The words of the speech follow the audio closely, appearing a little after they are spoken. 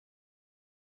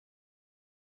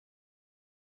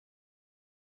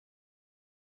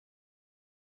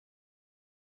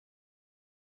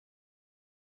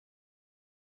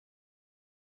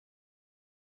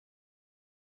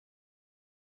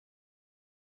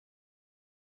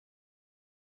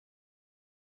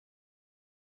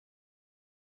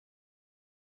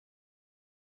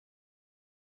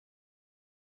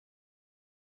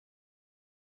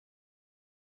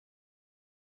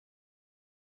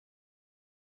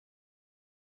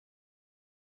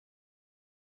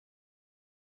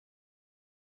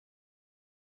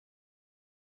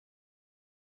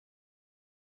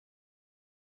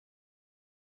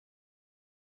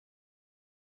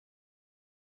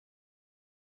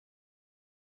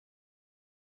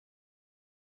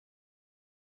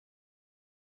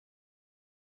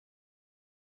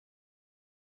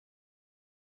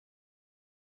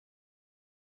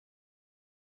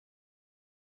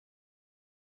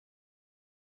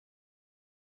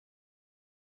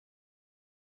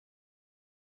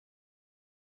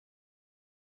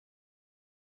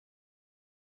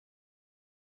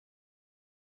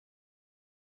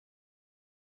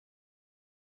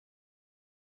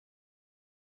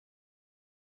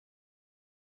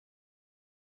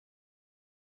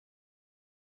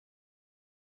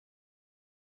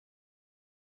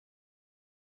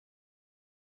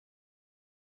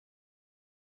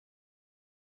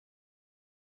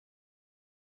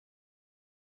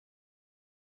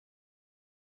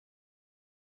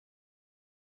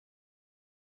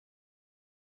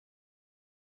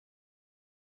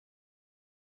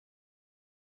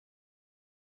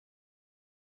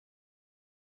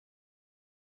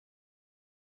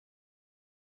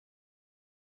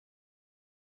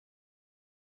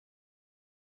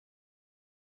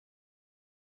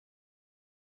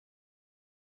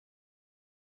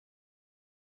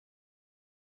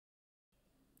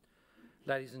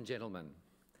Ladies and gentlemen,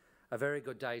 a very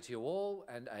good day to you all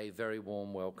and a very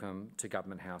warm welcome to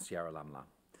Government House Yarralumla.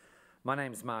 My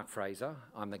name is Mark Fraser.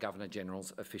 I'm the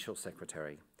Governor-General's Official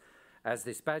Secretary. As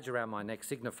this badge around my neck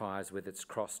signifies with its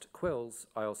crossed quills,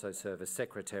 I also serve as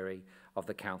Secretary of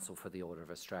the Council for the Order of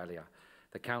Australia.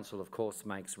 The Council, of course,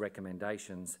 makes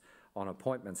recommendations on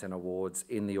appointments and awards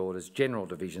in the Order's General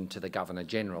Division to the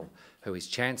Governor-General, who is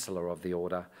Chancellor of the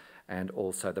Order and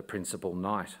also the Principal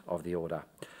Knight of the Order.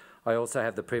 I also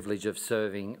have the privilege of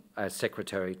serving as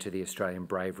Secretary to the Australian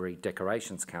Bravery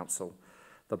Decorations Council,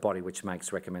 the body which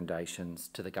makes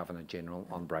recommendations to the Governor-General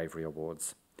on bravery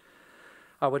awards.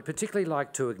 I would particularly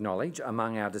like to acknowledge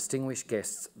among our distinguished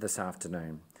guests this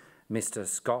afternoon, Mr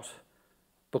Scott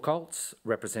Buchholz,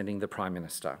 representing the Prime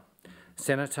Minister,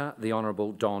 Senator the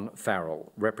Honourable Don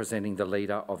Farrell, representing the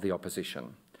Leader of the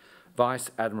Opposition, Vice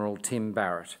Admiral Tim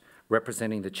Barrett,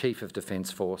 representing the Chief of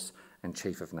Defence Force and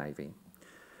Chief of Navy,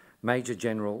 Major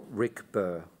General Rick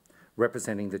Burr,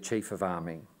 representing the Chief of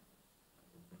Army,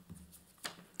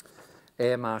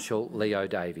 Air Marshal Leo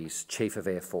Davies, Chief of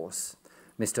Air Force,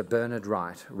 Mr Bernard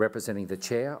Wright, representing the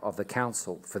Chair of the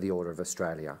Council for the Order of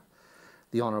Australia,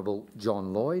 the Honourable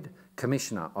John Lloyd,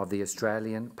 Commissioner of the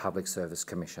Australian Public Service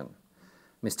Commission,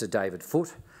 Mr David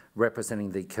Foote,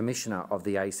 representing the Commissioner of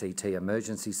the ACT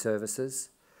Emergency Services,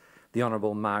 the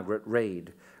Honourable Margaret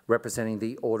Reid, representing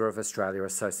the Order of Australia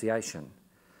Association,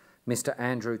 Mr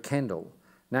Andrew Kendall,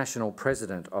 National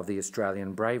President of the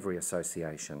Australian Bravery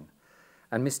Association,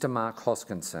 and Mr Mark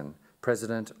Hoskinson,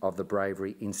 President of the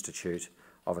Bravery Institute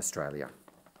of Australia.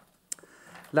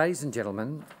 Ladies and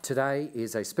gentlemen, today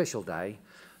is a special day,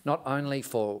 not only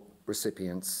for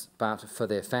recipients, but for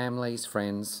their families,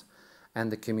 friends,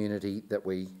 and the community that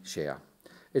we share.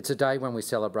 It's a day when we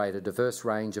celebrate a diverse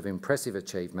range of impressive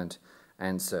achievement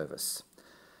and service.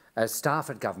 As staff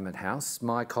at Government House,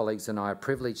 my colleagues and I are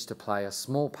privileged to play a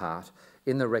small part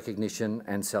in the recognition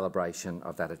and celebration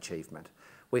of that achievement.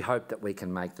 We hope that we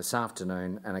can make this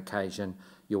afternoon an occasion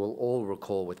you will all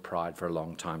recall with pride for a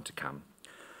long time to come.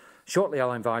 Shortly,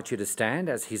 I'll invite you to stand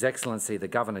as His Excellency the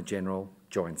Governor-General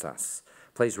joins us.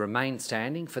 Please remain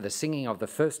standing for the singing of the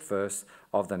first verse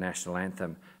of the National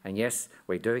Anthem. And yes,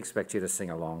 we do expect you to sing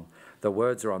along. The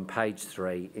words are on page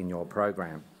 3 in your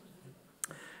program.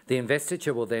 The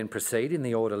investiture will then proceed in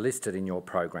the order listed in your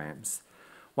programs.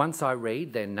 Once I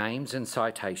read their names and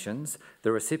citations,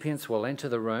 the recipients will enter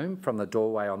the room from the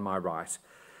doorway on my right,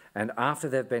 and after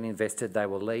they've been invested, they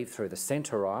will leave through the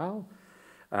centre aisle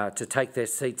to take their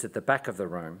seats at the back of the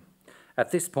room.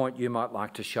 At this point, you might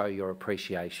like to show your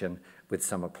appreciation with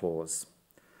some applause.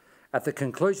 At the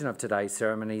conclusion of today's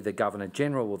ceremony, the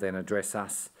Governor-General will then address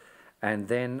us, and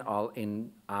then I'll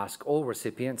ask all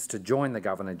recipients to join the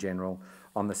Governor-General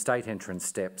on the state entrance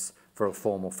steps for a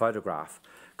formal photograph.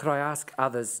 Could I ask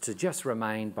others to just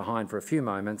remain behind for a few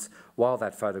moments while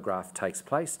that photograph takes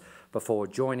place before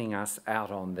joining us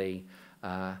out on the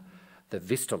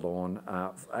Vista lawn,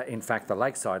 in fact the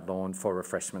lakeside lawn, for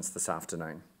refreshments this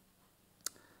afternoon.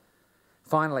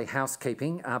 Finally,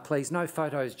 housekeeping. Please, no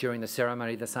photos during the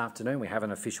ceremony this afternoon. We have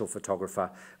an official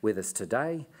photographer with us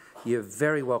today. You're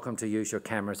very welcome to use your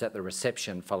cameras at the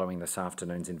reception following this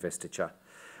afternoon's investiture.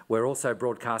 We're also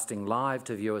broadcasting live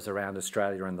to viewers around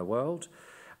Australia and the world,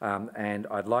 and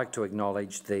I'd like to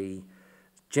acknowledge the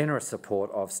generous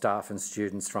support of staff and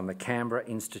students from the Canberra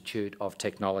Institute of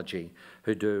Technology,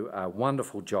 who do a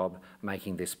wonderful job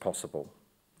making this possible.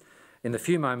 In the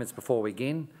few moments before we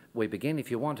begin,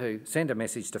 if you want to send a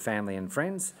message to family and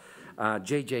friends,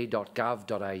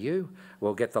 gg.gov.au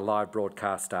will get the live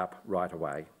broadcast up right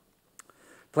away.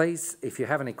 Please, if you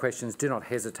have any questions, do not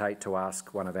hesitate to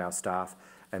ask one of our staff,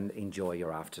 and enjoy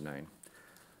your afternoon.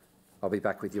 I'll be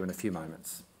back with you in a few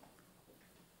moments.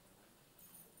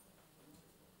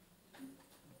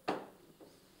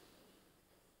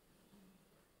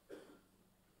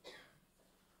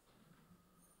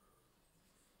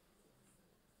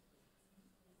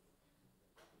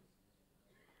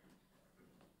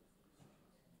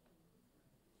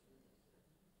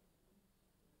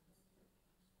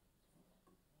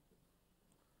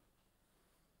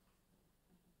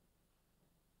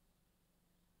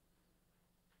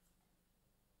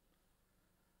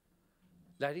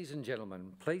 Ladies and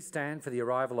gentlemen, please stand for the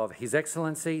arrival of His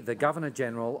Excellency the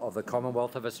Governor-General of the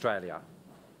Commonwealth of Australia.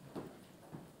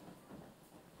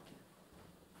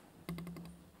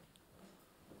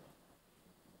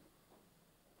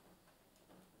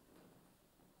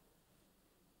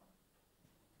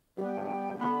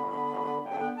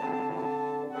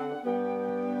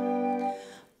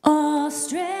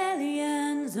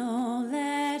 Australians, oh,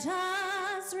 let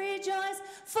us rejoice,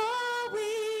 for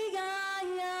we are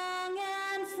young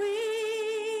and free.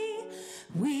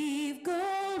 we've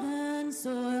golden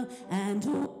soil and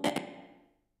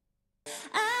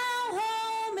our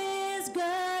home is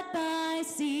girt by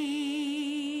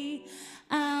sea.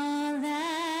 Our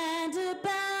land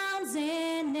abounds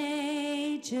in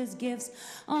nature's gifts,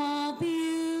 all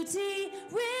beauty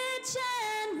rich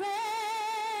and rare.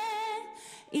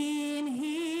 In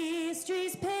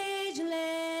history's page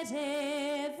let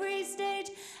every stage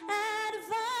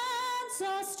advance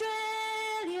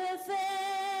Australia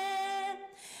fair.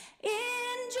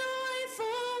 In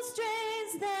joyful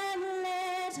strains then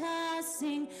let us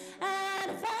sing,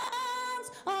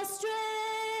 advance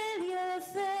Australia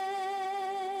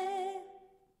fair.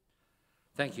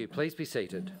 Thank you. Please be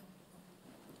seated.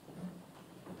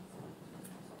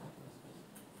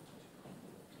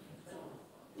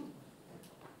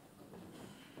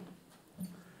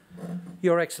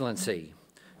 Your Excellency,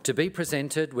 to be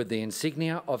presented with the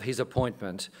insignia of his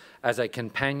appointment as a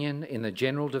companion in the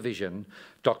General Division,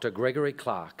 Dr. Gregory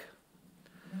Clark.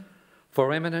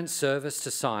 For eminent service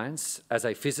to science as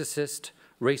a physicist,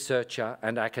 researcher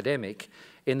and academic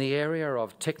in the area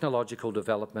of technological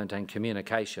development and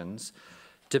communications,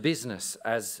 to business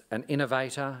as an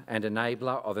innovator and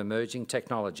enabler of emerging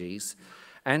technologies,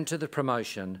 and to the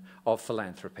promotion of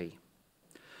philanthropy.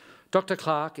 Dr.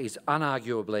 Clark is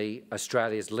unarguably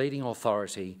Australia's leading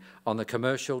authority on the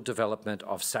commercial development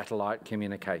of satellite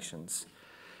communications.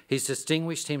 He's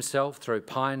distinguished himself through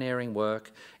pioneering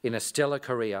work in a stellar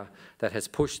career that has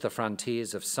pushed the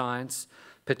frontiers of science,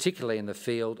 particularly in the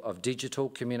field of digital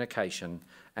communication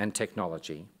and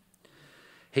technology.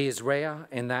 He is rare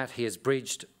in that he has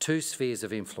bridged two spheres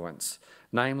of influence,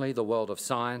 namely the world of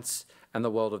science and the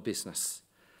world of business.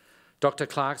 Dr.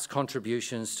 Clark's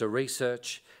contributions to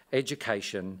research,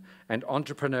 education and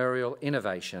entrepreneurial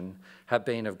innovation have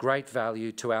been of great value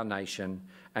to our nation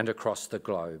and across the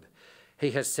globe.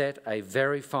 He has set a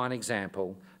very fine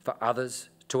example for others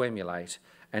to emulate,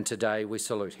 and today we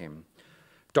salute him.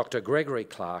 Dr. Gregory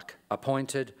Clark,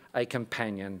 appointed a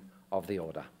Companion of the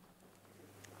Order.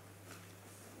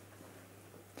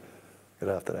 Good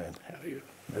afternoon. How are you?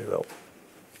 Very well.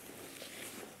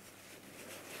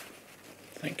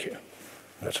 Thank you.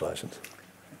 Congratulations.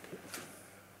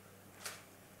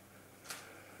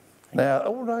 Now,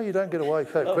 oh no, you don't get away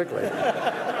so quickly.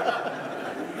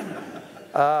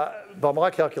 By my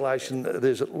calculation,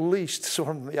 there's at least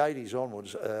from the 80s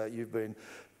onwards, you've been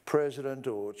president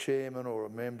or chairman or a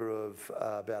member of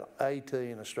about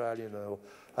 18 Australian or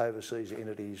overseas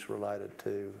entities related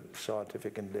to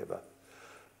scientific endeavour.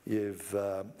 You've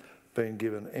been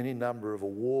given any number of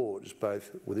awards,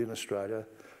 both within Australia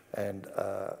and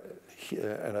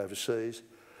overseas.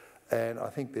 And I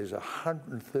think there's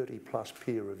 130 plus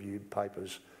peer-reviewed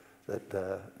papers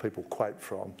that people quote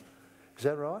from. Is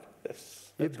that right?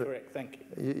 That's correct, thank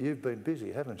you. You've been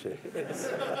busy, haven't you?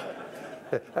 Yes.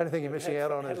 Only thing you're missing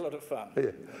out on is... Had a lot of fun.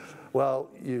 Yeah. Well,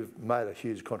 you've made a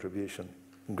huge contribution.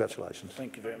 Congratulations.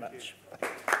 Thank you very much.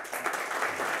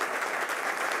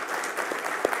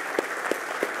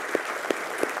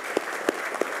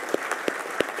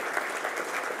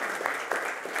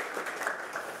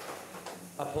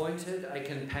 Appointed a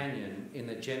companion in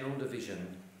the General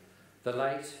Division, the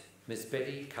late Miss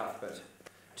Betty Cuthbert,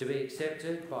 to be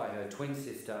accepted by her twin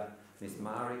sister, Miss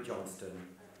Mari Johnston,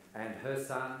 and her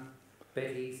son,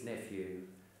 Betty's nephew,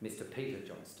 Mr. Peter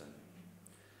Johnston.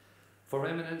 For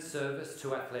eminent service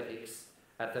to athletics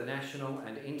at the national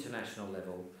and international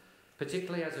level,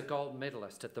 particularly as a gold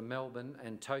medalist at the Melbourne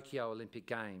and Tokyo Olympic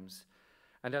Games,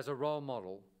 and as a role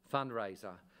model,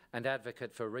 fundraiser, and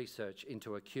advocate for research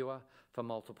into a cure for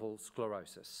multiple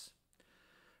sclerosis.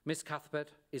 Miss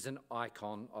Cuthbert is an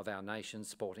icon of our nation's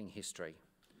sporting history.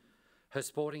 Her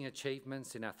sporting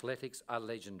achievements in athletics are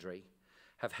legendary,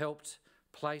 have helped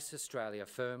place Australia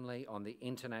firmly on the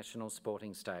international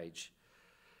sporting stage.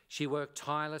 She worked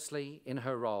tirelessly in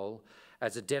her role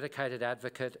as a dedicated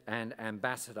advocate and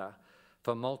ambassador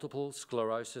for Multiple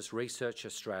Sclerosis Research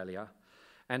Australia,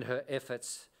 and her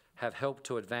efforts have helped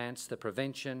to advance the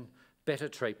prevention, better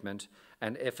treatment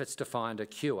and efforts to find a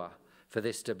cure for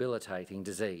this debilitating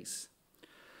disease.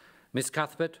 Miss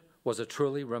Cuthbert was a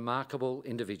truly remarkable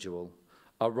individual,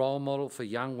 a role model for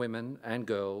young women and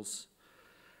girls,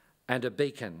 and a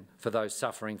beacon for those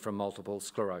suffering from multiple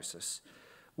sclerosis.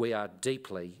 We are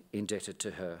deeply indebted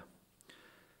to her.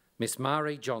 Miss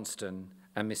Mari Johnston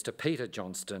and Mr. Peter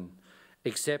Johnston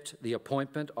accept the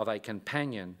appointment of a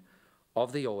Companion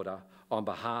of the Order on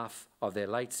behalf of their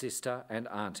late sister and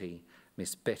auntie,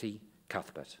 Miss Betty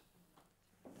Cuthbert.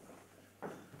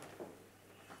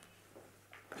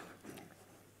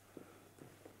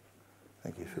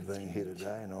 Thank you for being here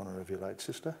today in honour of your late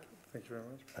sister. Thank you very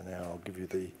much. And now I'll give you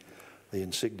the the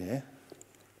insignia.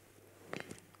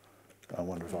 I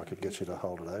wonder if I could get you to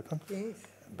hold it open. Yes.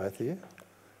 Both of you.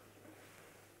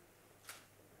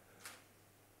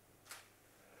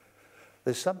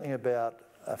 There's something about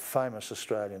a famous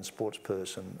Australian sports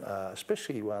person,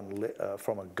 especially one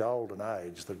from a golden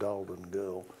age, the Golden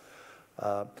Girl,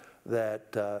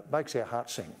 that makes our heart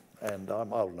sing. And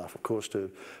I'm old enough, of course,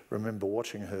 to remember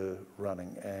watching her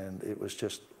running, and it was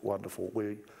just wonderful.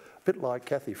 A bit like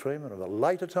Cathy Freeman of a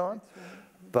later time,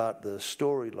 but the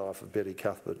story life of Betty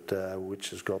Cuthbert, which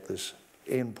has got this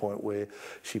end point where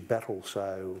she battles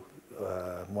so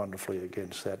wonderfully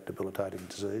against that debilitating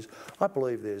disease. I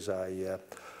believe there's a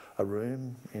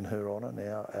room in her honour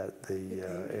now at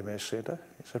the MS Centre,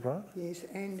 is that right? Yes,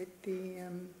 and at the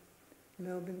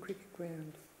Melbourne Cricket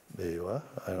Ground. There you are,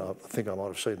 and I think I might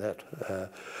have seen that.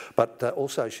 But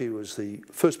also she was the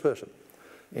first person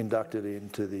inducted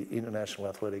into the International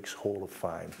Athletics Hall of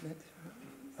Fame. That's right.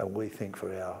 And we think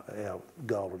for our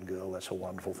Golden Girl, that's a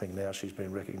wonderful thing. Now she's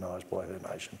been recognised by her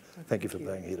nation. Thank you for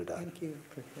being here today. Thank you.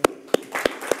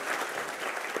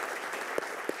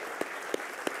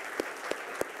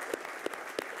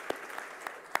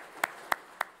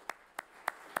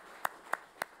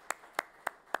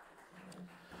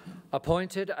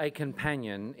 Appointed a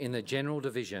companion in the General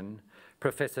Division,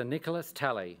 Professor Nicholas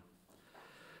Talley,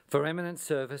 for eminent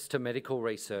service to medical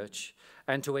research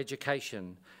and to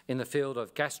education in the field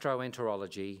of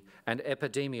gastroenterology and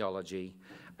epidemiology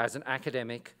as an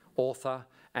academic, author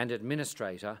and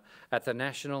administrator at the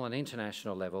national and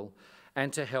international level,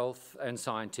 and to health and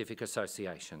scientific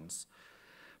associations.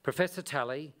 Professor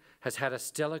Talley has had a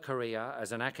stellar career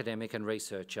as an academic and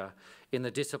researcher in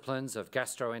the disciplines of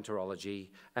gastroenterology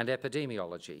and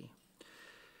epidemiology.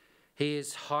 He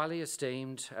is highly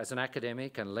esteemed as an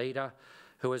academic and leader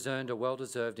who has earned a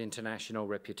well-deserved international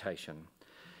reputation.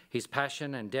 His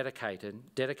passion and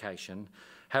dedication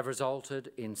have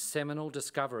resulted in seminal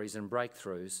discoveries and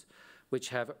breakthroughs which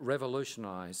have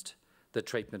revolutionised the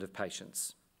treatment of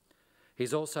patients.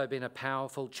 He's also been a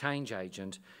powerful change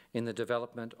agent in the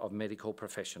development of medical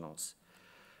professionals.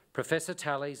 Professor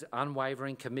Talley's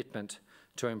unwavering commitment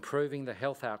to improving the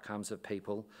health outcomes of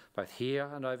people, both here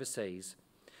and overseas,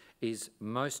 is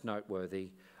most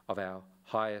noteworthy of our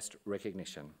highest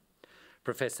recognition.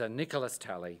 Professor Nicholas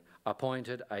Talley,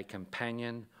 appointed a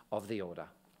Companion of the Order.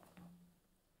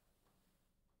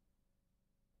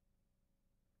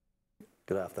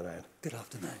 Good afternoon. Good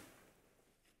afternoon.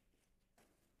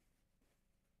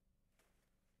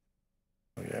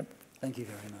 Okay. Thank you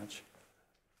very much.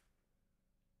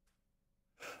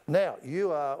 Now,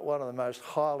 you are one of the most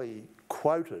highly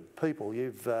quoted people.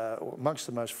 You've, amongst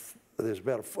the most, there's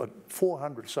about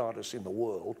 400 scientists in the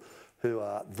world who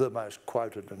are the most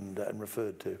quoted and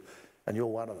referred to, and you're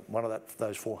one of them,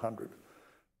 those 400,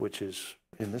 which is,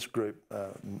 in this group,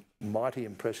 mighty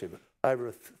impressive. Over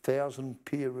 1,000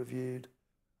 peer-reviewed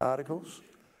articles,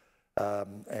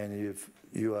 and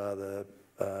you are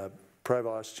the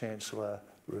Pro-Vice Chancellor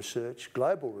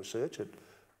Global Research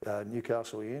at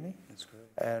Newcastle Uni. That's correct.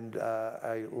 And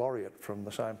a laureate from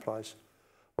the same place.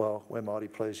 Well, we're mighty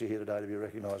pleased you're here today to be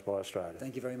recognised by Australia.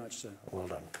 Thank you very much, sir. Well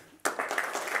done.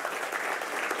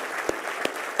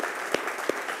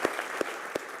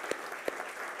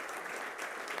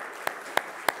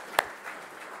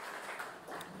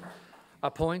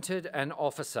 Appointed an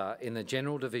officer in the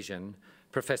General Division,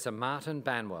 Professor Martin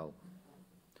Banwell,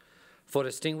 for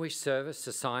distinguished service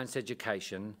to science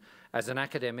education as an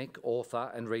academic, author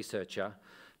and researcher,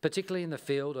 particularly in the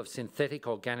field of synthetic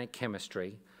organic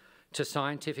chemistry, to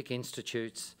scientific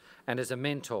institutes and as a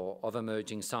mentor of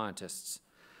emerging scientists.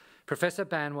 Professor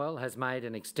Banwell has made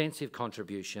an extensive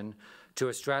contribution to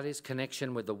Australia's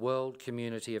connection with the world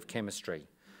community of chemistry,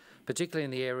 particularly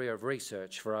in the area of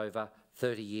research for over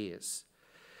 30 years.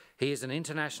 He is an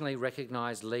internationally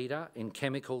recognised leader in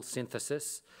chemical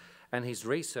synthesis, and his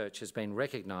research has been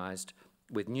recognised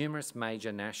with numerous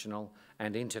major national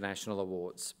and international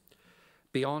awards.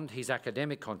 Beyond his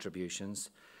academic contributions,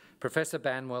 Professor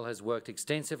Banwell has worked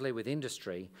extensively with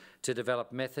industry to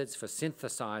develop methods for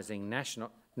synthesising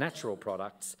natural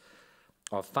products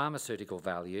of pharmaceutical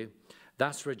value,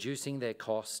 thus reducing their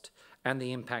cost and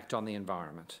the impact on the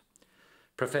environment.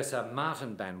 Professor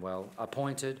Martin Banwell,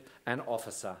 appointed an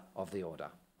Officer of the Order.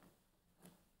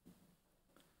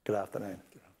 Good afternoon.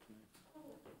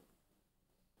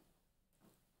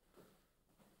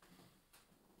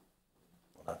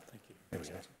 Thank you. There we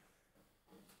go.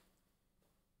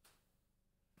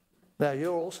 Now,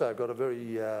 you've also got a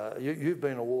very, you've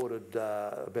been awarded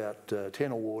about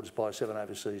 10 awards by 7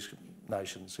 overseas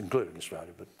nations, including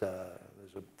Australia, but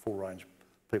there's a full range of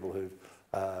people who've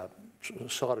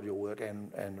cited your work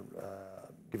and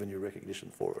given you recognition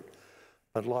for it.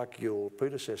 But like your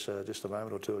predecessor just a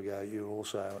moment or two ago, you're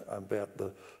also about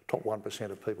the top 1%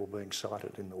 of people being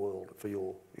cited in the world for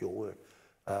your work.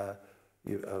 A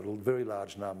very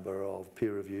large number of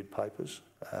peer-reviewed papers.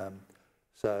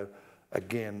 So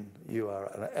again, you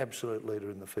are an absolute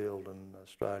leader in the field, and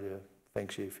Australia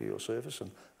thanks you for your service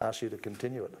and asks you to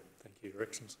continue it. Thank you, Your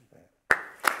Excellency. Yeah.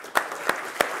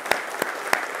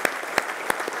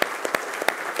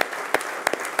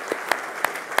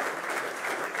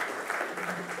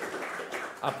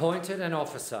 Appointed an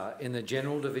officer in the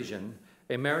General Division,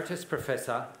 Emeritus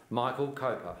Professor Michael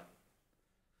Coper,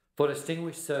 for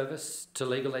distinguished service to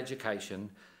legal education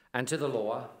and to the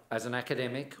law as an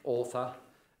academic, author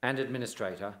and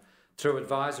administrator through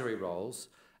advisory roles,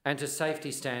 and to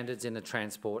safety standards in the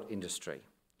transport industry.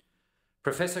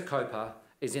 Professor Coper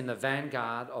is in the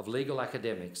vanguard of legal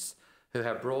academics who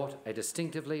have brought a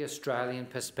distinctively Australian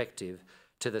perspective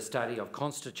to the study of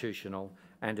constitutional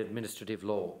and administrative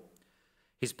law.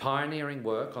 His pioneering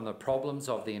work on the problems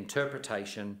of the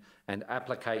interpretation and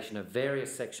application of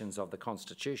various sections of the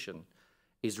Constitution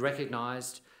is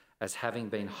recognised as having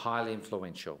been highly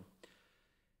influential.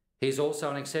 He is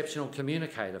also an exceptional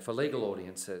communicator for legal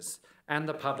audiences and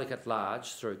the public at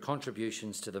large through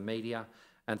contributions to the media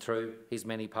and through his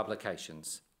many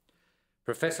publications.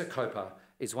 Professor Coper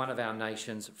is one of our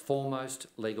nation's foremost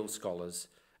legal scholars,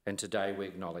 and today we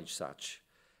acknowledge such.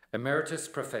 Emeritus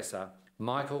Professor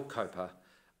Michael Coper,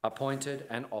 appointed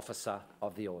an Officer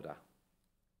of the Order.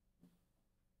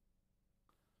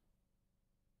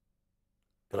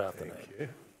 Good afternoon. Thank you.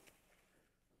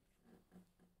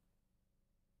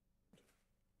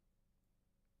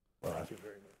 Thank you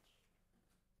very much.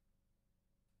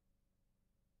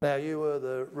 Now, you were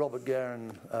the Robert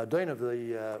Garran, Dean of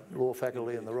the Law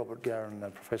Faculty and the Robert Garran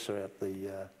Professor at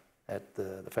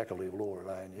the Faculty of Law at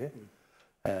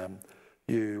ANU.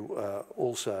 You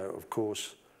also, of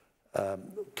course,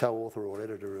 co-author or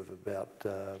editor of about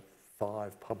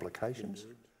 5 publications.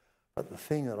 But the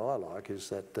thing that I like is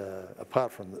that,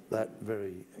 apart from that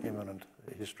very eminent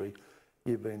history,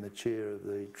 you've been the chair of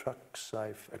the Truck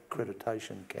Safe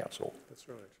Accreditation Council. That's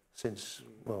right. Since,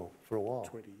 well, for a while.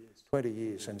 20 years. 20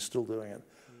 years and still doing it.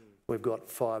 We've got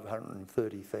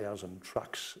 530,000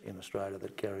 trucks in Australia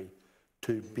that carry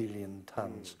 2 billion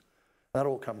tonnes. That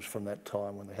all comes from that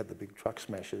time when they had the big truck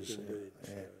smashes. Indeed,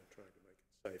 yeah. trying to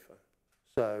make it safer.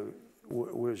 So,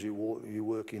 whereas you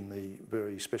work in the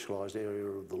very specialised area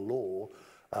of the law,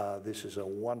 this is a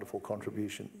wonderful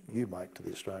contribution you make to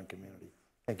the Australian community.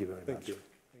 Thank you very much. Thank you.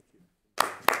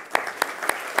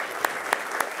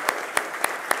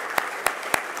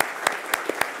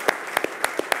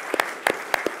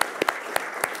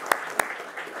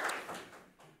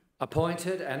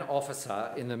 Appointed an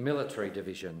officer in the Military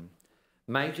Division,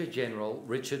 Major General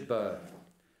Richard Burr,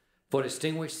 for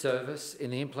distinguished service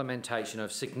in the implementation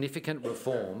of significant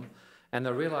reform and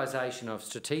the realisation of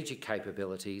strategic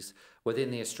capabilities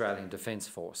within the Australian Defence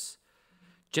Force.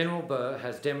 General Burr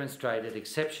has demonstrated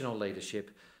exceptional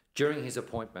leadership during his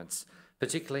appointments,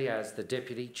 particularly as the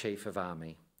Deputy Chief of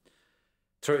Army.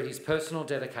 Through his personal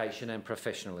dedication and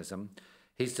professionalism,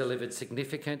 he's delivered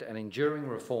significant and enduring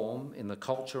reform in the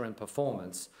culture and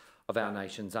performance of our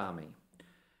nation's army.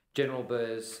 General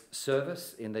Burr's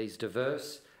service in these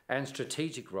diverse and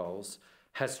strategic roles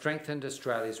has strengthened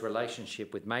Australia's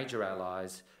relationship with major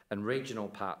allies and regional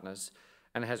partners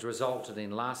and has resulted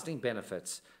in lasting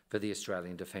benefits for the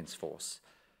Australian Defence Force.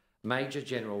 Major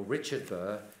General Richard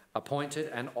Burr, appointed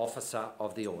an Officer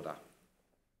of the Order.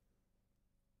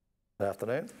 Good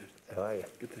afternoon. How are you?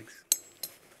 Good, thanks.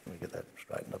 Let me get that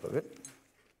straightened up a bit.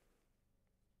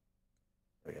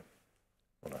 There we go.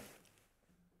 Well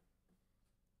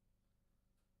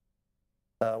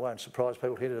done. Won't surprise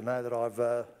people here to know that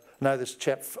I've know this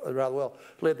chap rather well.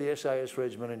 Led the SAS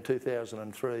regiment in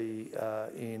 2003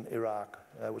 in Iraq,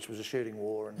 which was a shooting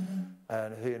war,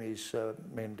 and he and his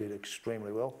men did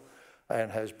extremely well,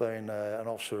 and has been an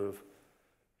officer of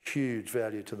huge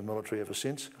value to the military ever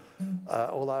since.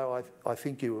 Although I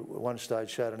think you at one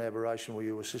stage showed an aberration where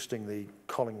you were assisting the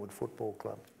Collingwood Football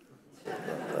Club.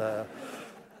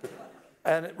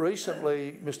 And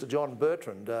recently, Mr. John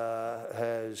Bertrand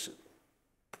has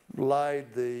laid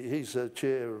he's the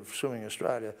chair of Swimming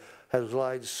Australia, has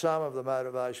laid some of the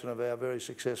motivation of our very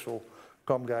successful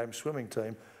Com Games swimming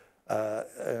team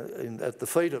at the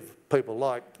feet of people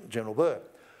like General Burr.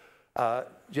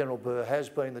 General Burr has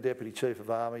been the Deputy Chief of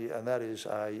Army, and that is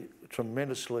a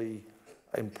tremendously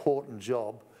important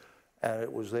job, and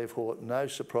it was therefore no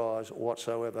surprise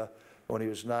whatsoever when he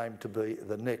was named to be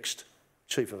the next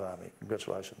Chief of Army.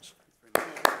 Congratulations.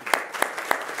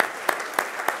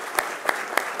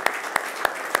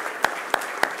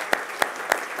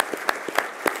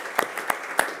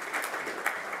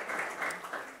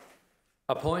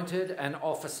 Appointed an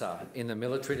officer in the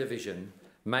Military Division,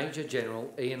 Major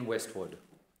General Ian Westwood,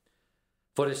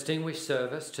 for distinguished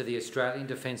service to the Australian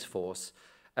Defence Force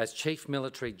as Chief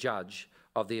Military Judge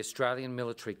of the Australian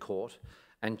Military Court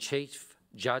and Chief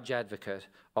Judge Advocate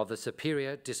of the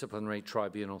Superior Disciplinary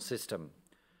Tribunal System.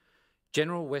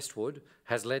 General Westwood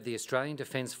has led the Australian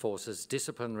Defence Force's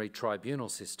disciplinary tribunal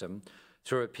system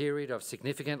through a period of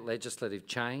significant legislative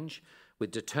change with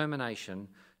determination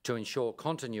to ensure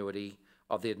continuity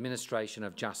of the administration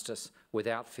of justice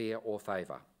without fear or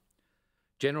favour.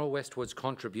 General Westwood's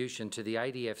contribution to the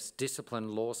ADF's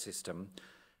discipline law system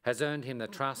has earned him the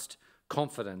trust,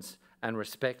 confidence and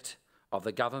respect of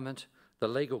the government, the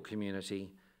legal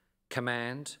community,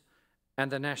 command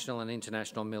and the national and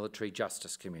international military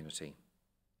justice community.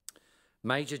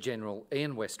 Major General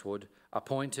Ian Westwood,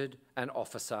 appointed an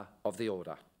Officer of the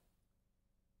Order.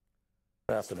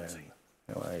 Good afternoon.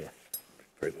 How are you?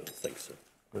 Very well, thanks, sir.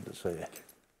 Good to see you.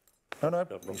 No,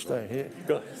 you stay here.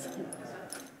 Go.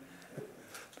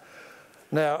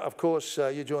 Now, of course,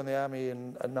 you joined the Army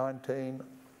in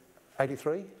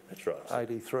 1983? That's right.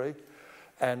 83.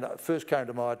 And first came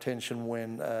to my attention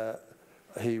when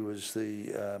he was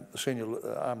the senior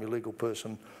Army legal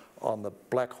person on the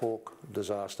Black Hawk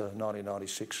disaster,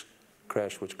 1996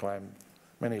 crash, which claimed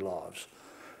many lives.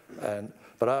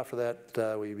 But after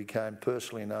that, we became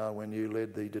personally known when you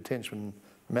led the detention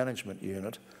management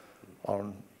unit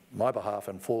on my behalf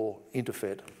and for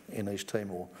Interfet in East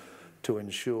Timor to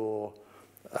ensure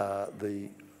the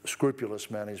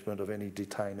scrupulous management of any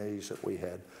detainees that we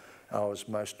had. I was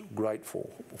most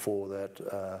grateful for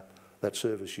that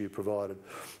service you provided.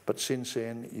 But since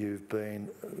then, you've been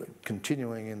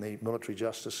continuing in the military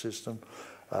justice system,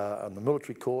 and the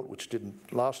military court, which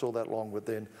didn't last all that long, but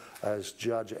then as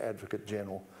Judge Advocate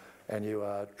General, and you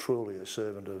are truly a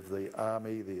servant of the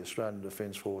Army, the Australian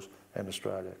Defence Force and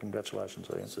Australia. Congratulations,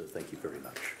 Ian. Sir, thank you very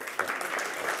much.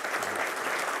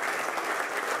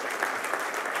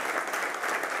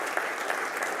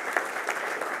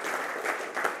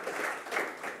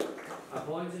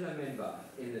 Appointed a member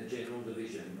in the General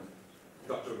Division,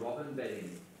 Dr. Robin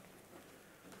Betting,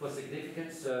 for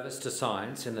significant service to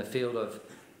science in the field of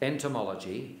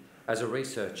entomology as a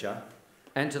researcher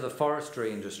and to the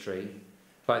forestry industry,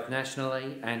 both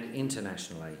nationally and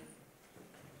internationally.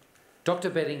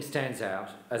 Dr. Betting stands out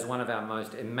as one of our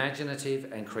most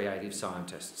imaginative and creative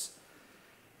scientists.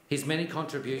 His many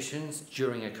contributions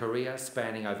during a career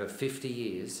spanning over 50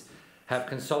 years have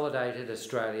consolidated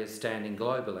Australia's standing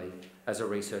globally as a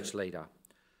research leader.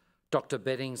 Dr.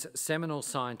 Betting's seminal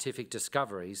scientific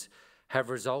discoveries have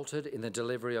resulted in the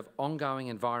delivery of ongoing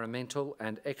environmental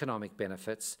and economic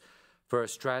benefits for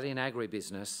Australian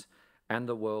agribusiness and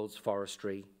the world's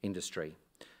forestry industry.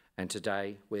 And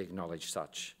today we acknowledge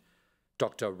such.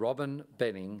 Dr. Robin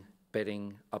Betting,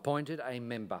 appointed a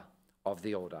member of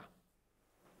the Order.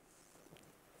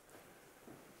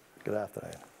 Good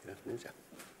afternoon. Good afternoon, sir.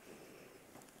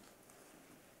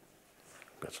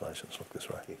 Congratulations. Look this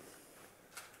way.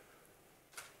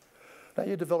 Now,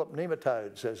 you developed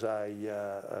nematodes as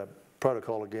a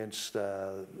protocol against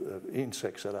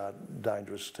insects that are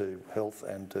dangerous to health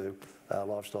and to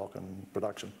livestock and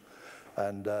production.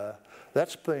 And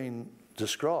that's been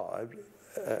described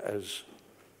as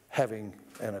having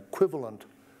an equivalent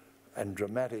and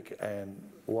dramatic and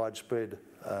widespread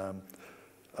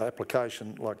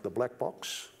application like the black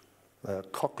box,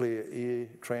 cochlear ear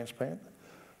transplant,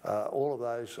 all of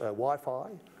those, Wi-Fi,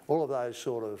 all of those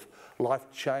sort of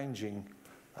life-changing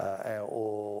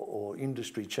or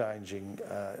industry-changing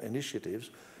initiatives,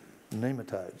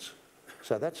 nematodes.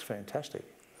 So that's fantastic.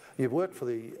 You've worked for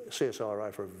the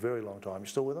CSIRO for a very long time. You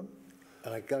still with them?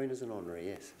 I go in as an honorary,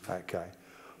 yes. Okay.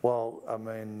 Well, I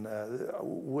mean,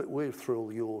 we're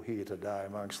thrilled you're here today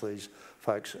amongst these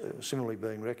folks, similarly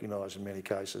being recognised in many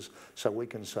cases, so we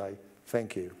can say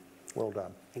thank you. Well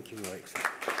done. Thank you, Your Excellency.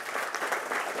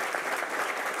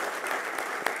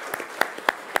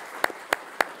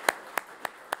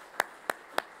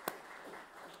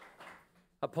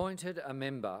 Appointed a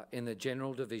member in the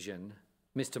General Division,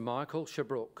 Mr. Michael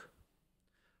Shabrook,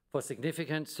 for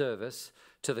significant service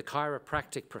to the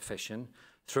chiropractic profession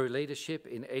through leadership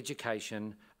in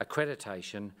education,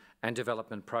 accreditation and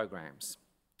development programs.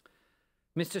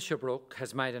 Mr. Shabrook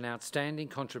has made an outstanding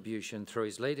contribution through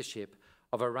his leadership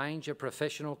of a range of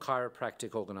professional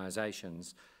chiropractic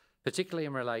organisations, particularly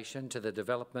in relation to the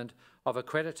development of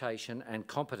accreditation and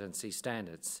competency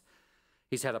standards.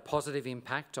 He's had a positive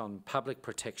impact on public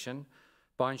protection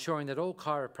by ensuring that all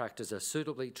chiropractors are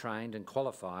suitably trained and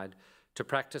qualified to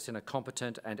practice in a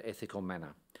competent and ethical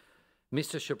manner.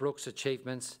 Mr. Shabrook's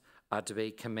achievements are to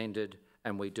be commended,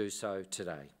 and we do so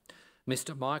today.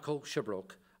 Mr Michael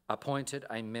Shabrook, appointed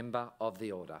a Member of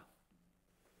the Order.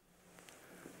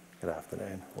 Good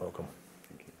afternoon. Welcome.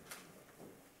 Thank you.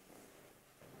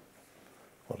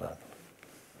 Well done.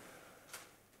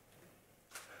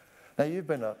 Now, you've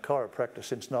been a chiropractor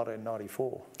since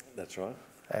 1994. That's right.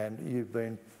 And you've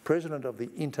been President of the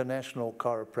International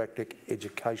Chiropractic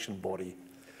Education Body.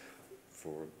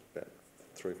 For about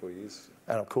 3 or 4 years.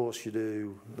 And of course you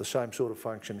do the same sort of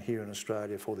function here in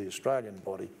Australia for the Australian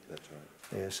body. That's right.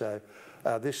 Yeah, so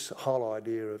this whole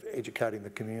idea of educating the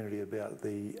community about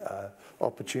the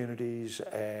opportunities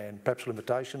and perhaps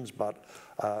limitations, but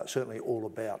certainly all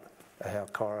about how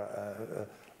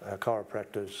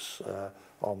chiropractors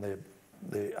on their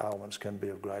ailments can be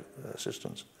of great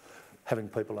assistance, having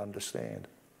people understand.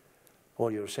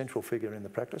 Well, you're a central figure in the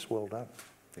practice. Well done.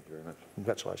 Thank you very much.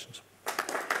 Congratulations.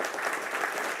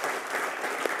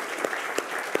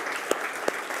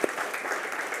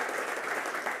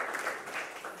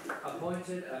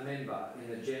 Appointed a Member in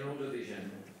the General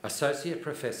Division, Associate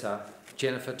Professor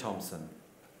Jennifer Thompson.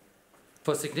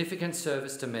 For significant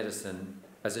service to medicine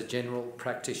as a general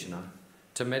practitioner,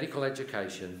 to medical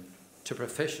education, to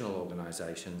professional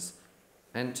organisations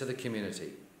and to the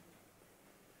community.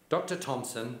 Dr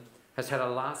Thompson has had a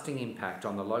lasting impact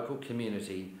on the local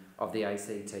community of the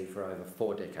ACT for over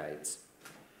 4 decades.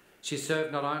 She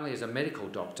served not only as a medical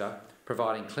doctor,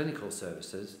 providing clinical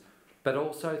services, but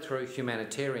also through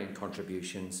humanitarian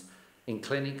contributions in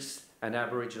clinics and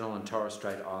Aboriginal and Torres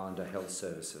Strait Islander health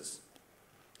services.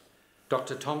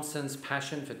 Dr Thompson's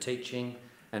passion for teaching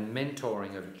and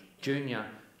mentoring of junior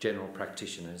general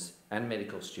practitioners and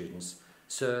medical students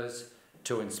serves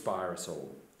to inspire us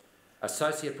all.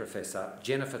 Associate Professor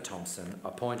Jennifer Thompson,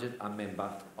 appointed a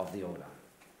Member of the Order.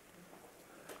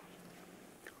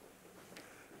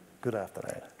 Good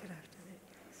afternoon. Good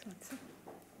afternoon.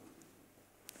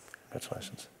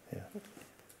 Congratulations. Yeah.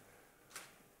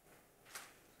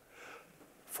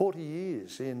 40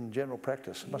 years in general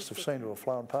practice. It must have seemed to have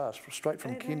flown past, straight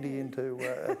from kindy into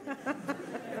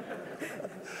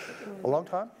a long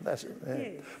time. That's it. Yeah.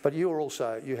 Yes. But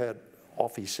you had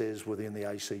offices within the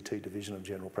ACT Division of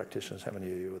General Practitioners, haven't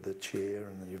you? You were the chair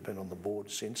and then you've been on the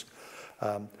board since.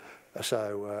 And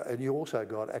you also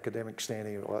got academic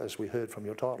standing, as we heard from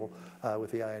your title,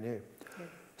 with the ANU. Yeah.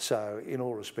 So in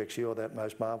all respects, you're that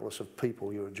most marvellous of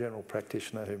people. You're a general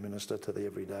practitioner who minister to the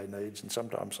everyday needs and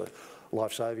sometimes the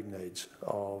life-saving needs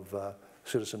of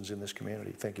citizens in this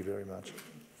community. Thank you very much.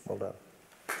 Well done.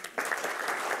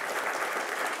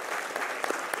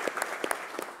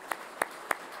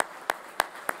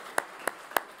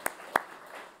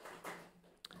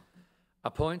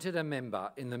 Appointed a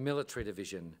Member in the Military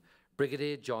Division,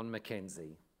 Brigadier John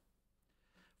Mackenzie.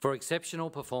 For exceptional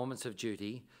performance of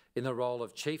duty in the role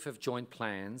of Chief of Joint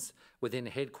Plans within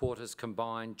Headquarters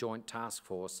Combined Joint Task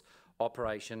Force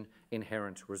Operation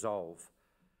Inherent Resolve.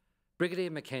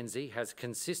 Brigadier Mackenzie has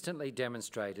consistently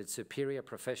demonstrated superior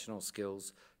professional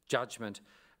skills, judgment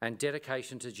and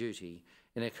dedication to duty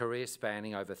in a career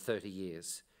spanning over 30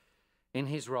 years. In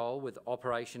his role with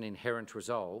Operation Inherent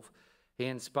Resolve, he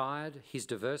inspired his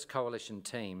diverse coalition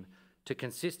team to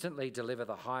consistently deliver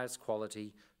the highest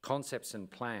quality concepts and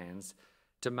plans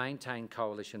to maintain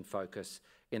coalition focus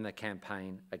in the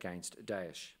campaign against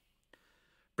Daesh.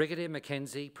 Brigadier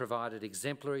Mackenzie provided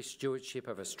exemplary stewardship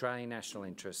of Australian national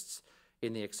interests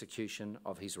in the execution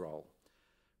of his role.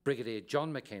 Brigadier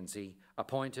John Mackenzie,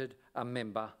 appointed a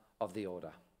Member of the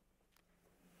Order.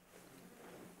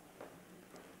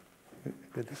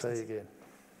 Good to see you again.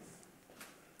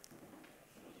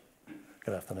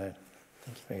 Good afternoon.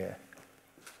 Thank you. Yeah.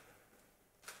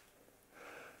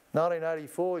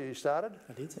 1984 you started?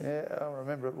 I did. Yeah, I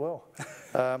remember it well.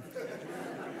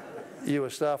 You were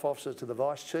Staff Officer to the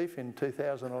Vice Chief in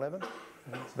 2011,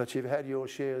 but you've had your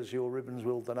shares, your ribbons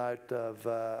will denote, of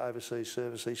overseas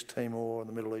service, East Timor and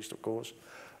the Middle East, of course.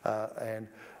 And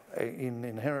in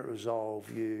Inherent Resolve,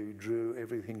 you drew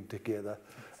everything together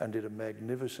and did a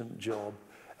magnificent job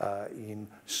in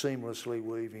seamlessly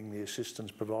weaving the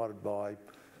assistance provided by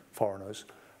foreigners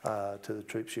to the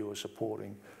troops you were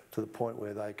supporting, to the point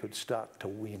where they could start to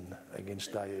win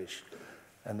against Daesh.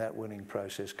 And that winning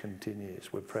process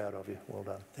continues. We're proud of you. Well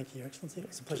done. Thank you, Your Excellency.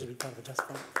 It's a pleasure to be part of the Just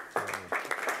Fight.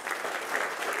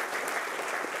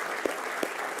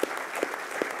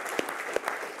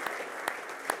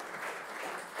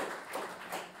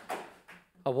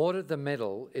 Awarded the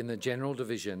medal in the General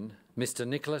Division, Mr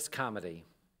Nicholas Carmody,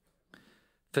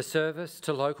 for service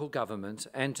to local government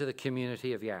and to the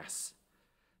community of Yass.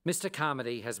 Mr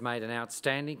Carmody has made an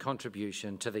outstanding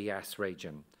contribution to the Yass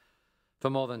region. For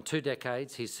more than 2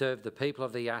 decades, he served the people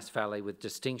of the Yass Valley with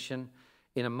distinction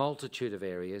in a multitude of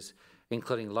areas,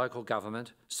 including local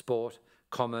government, sport,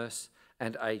 commerce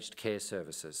and aged care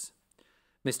services.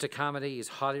 Mr Carmody is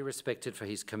highly respected for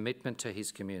his commitment to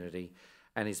his community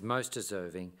and is most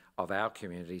deserving of our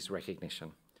community's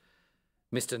recognition.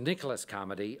 Mr Nicholas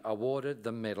Carmody awarded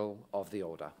the Medal of the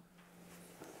Order.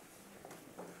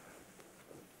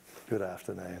 Good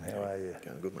afternoon. How are you?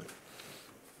 Going good, mate.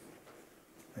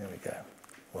 There we go.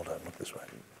 Well done. Look this way.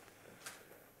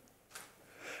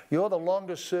 You're the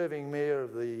longest-serving mayor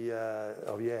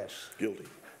of Yass. Guilty.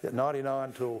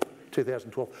 99 till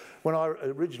 2012. When I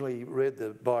originally read the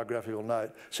biographical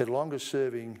note, it said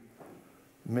longest-serving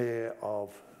mayor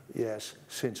of Yass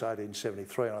since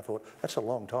 1873, and I thought that's a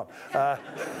long time.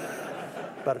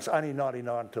 But it's only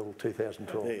 99 till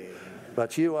 2012. Yeah.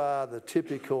 But you are the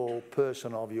typical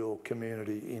person of your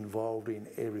community involved in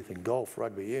everything: golf,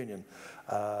 rugby union,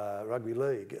 rugby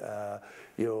league.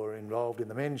 You're involved in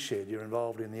the men's shed. You're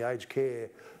involved in the aged care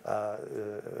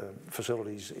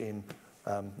facilities in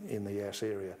the Yass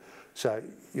area. So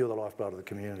you're the lifeblood of the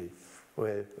community.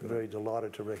 We're very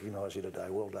delighted to recognise you today.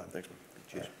 Well done. Thanks, mate.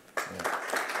 Cheers. Yeah.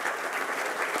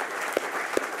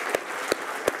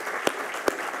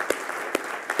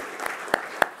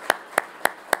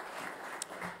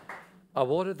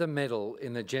 Awarded the medal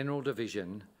in the General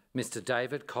Division, Mr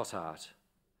David Cossart,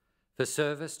 for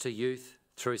service to youth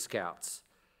through Scouts.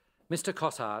 Mr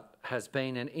Cossart has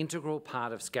been an integral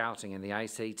part of Scouting in the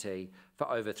ACT for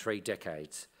over 3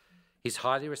 decades. He's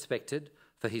highly respected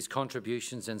for his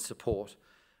contributions and support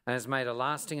and has made a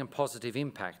lasting and positive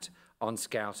impact on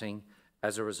Scouting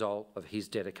as a result of his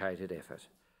dedicated effort.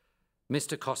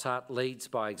 Mr Cossart leads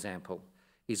by example,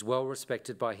 is well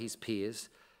respected by his peers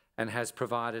and has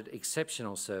provided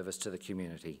exceptional service to the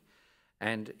community,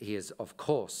 and he is, of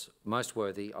course, most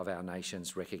worthy of our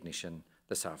nation's recognition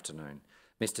this afternoon.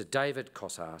 Mr David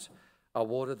Cossart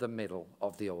awarded the Medal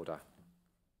of the Order.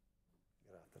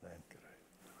 Good afternoon.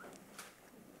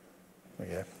 There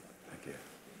you go. Thank you.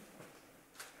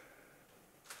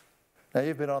 Now,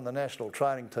 you've been on the national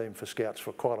training team for Scouts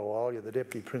for quite a while. You're the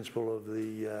Deputy Principal of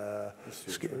the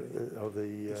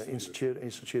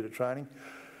Institute of Training.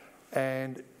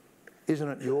 And isn't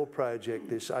it your project,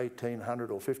 this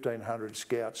 1,800 or 1,500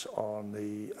 Scouts on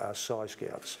the Sci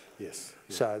Scouts? Yes.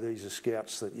 Yeah. So these are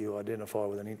Scouts that you identify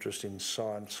with an interest in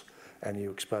science and you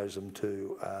expose them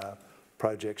to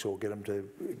projects or get them to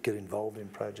get involved in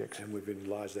projects. And we've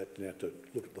enlarged that now to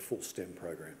look at the full STEM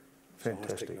program.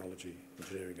 Fantastic. Science, technology,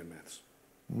 engineering and maths.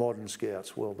 Modern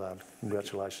Scouts, well done.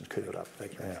 Congratulations, keep it up.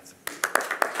 Thank you. Yeah.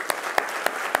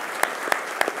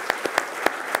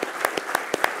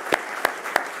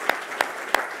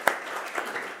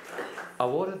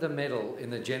 Awarded the medal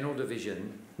in the General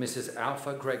Division, Mrs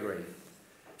Alpha Gregory,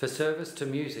 for service to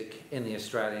music in the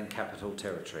Australian Capital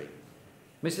Territory.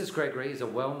 Mrs Gregory is a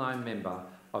well-known member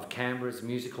of Canberra's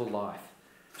musical life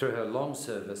through her long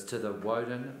service to the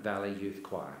Woden Valley Youth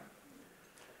Choir.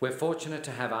 We're fortunate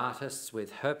to have artists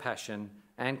with her passion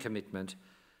and commitment,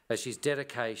 as she's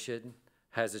dedication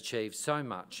has achieved so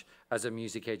much as a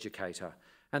music educator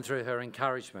and through her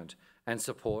encouragement and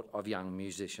support of young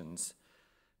musicians.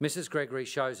 Mrs Gregory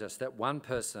shows us that one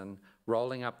person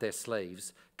rolling up their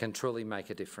sleeves can truly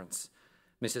make a difference.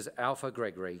 Mrs Alpha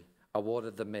Gregory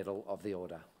awarded the Medal of the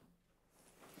Order.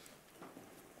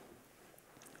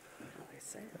 Hello,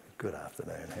 sir. Good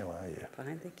afternoon, how are you?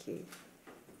 Fine, thank you.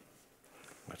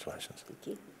 Congratulations. Thank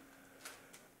you.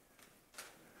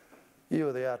 You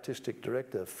were the Artistic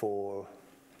Director for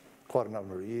quite a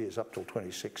number of years, up till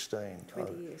 2016.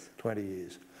 20 years. 20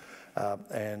 years.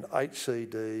 And 8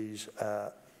 CDs,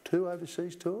 2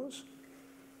 overseas tours?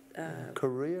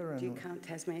 Korea and... Do you count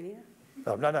Tasmania?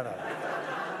 Oh, no, no, no.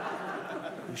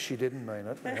 She didn't mean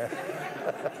it.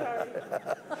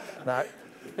 No,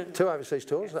 2 overseas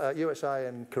tours, USA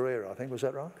and Korea, I think, was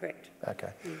that right? Correct.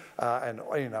 Okay. And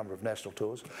any number of national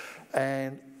tours.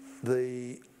 And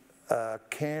the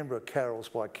Canberra Carols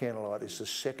by Candlelight is the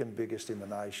 2nd biggest in the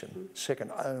nation,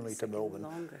 second only to Melbourne.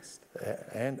 Longest.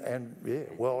 And yeah,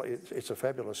 well, it's a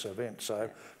fabulous event. So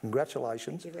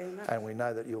congratulations. Thank you very much. And we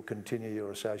know that you'll continue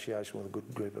your association with a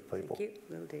good group of people. Thank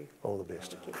you, will do. All the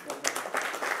best. Thank you.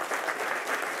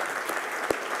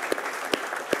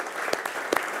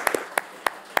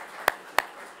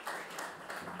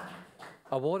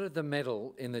 Awarded the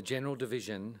medal in the General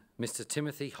Division, Mr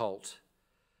Timothy Holt,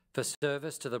 for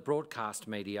service to the broadcast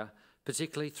media,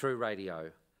 particularly through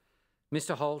radio.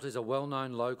 Mr Holt is a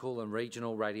well-known local and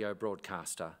regional radio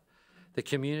broadcaster. The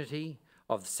community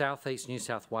of South East New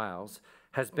South Wales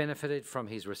has benefited from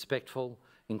his respectful,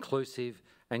 inclusive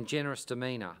and generous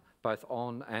demeanour, both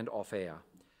on and off air.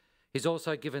 He's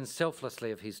also given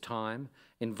selflessly of his time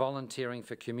in volunteering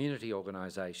for community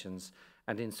organisations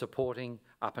and in supporting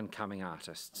up-and-coming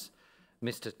artists.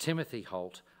 Mr Timothy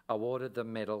Holt awarded the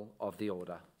Medal of the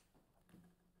Order.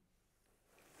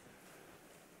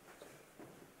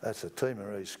 That's a T.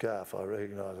 Marie scarf. I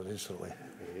recognise it instantly.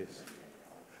 Yes.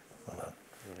 Well done.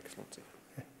 Your Excellency.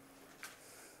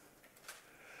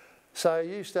 So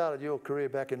you started your career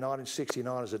back in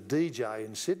 1969 as a DJ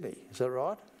in Sydney, is that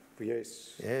right?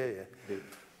 Yes. Yeah.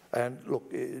 And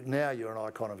look, now you're an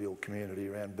icon of your community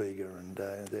around Bega and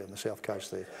there on the south coast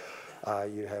there.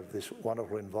 You have this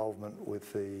wonderful involvement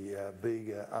with the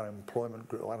Bega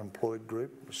unemployed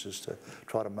group, which is to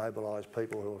try to mobilise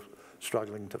people who are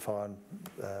struggling to find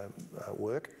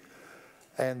work.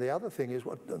 And the other thing is,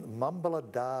 what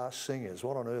Mumbala singers,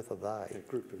 what on earth are they? A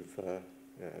group of a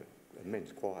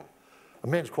men's choir. A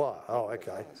men's choir, oh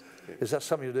okay. Yeah. Is that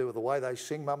something to do with the way they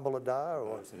sing Mumbala?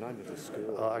 Or? It's the name of the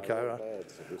school. Oh, okay,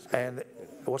 right. And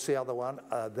what's the other one?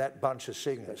 That bunch of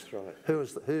singers. That's right.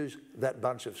 Who's that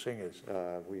bunch of singers?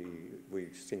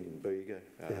 We sing in Bega.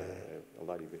 A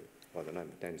lady by the name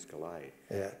of Dan Scalay.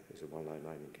 Yeah. There's a well-known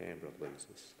name in Canberra that leads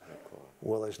us choir.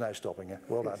 Well, there's no stopping you.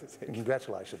 Well done.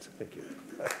 Congratulations. Thank you.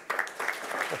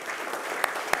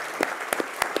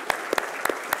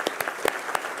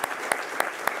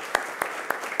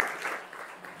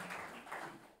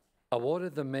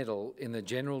 Awarded the medal in the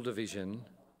General Division,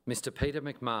 Mr Peter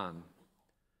McMahon,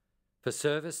 for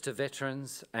service to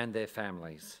veterans and their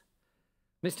families.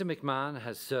 Mr McMahon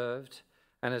has served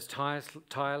and has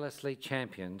tirelessly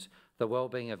championed the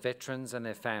wellbeing of veterans and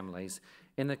their families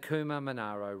in the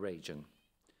Cooma-Monaro region.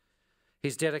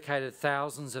 He's dedicated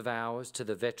thousands of hours to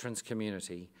the veterans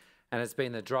community and has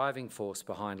been the driving force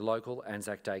behind local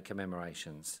Anzac Day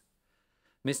commemorations.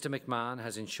 Mr McMahon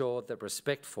has ensured that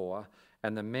respect for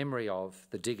and the memory of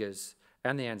the diggers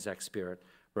and the Anzac spirit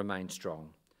remain strong,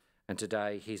 and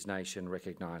today his nation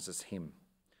recognises him.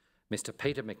 Mr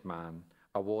Peter McMahon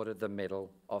awarded the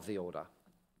Medal of the Order.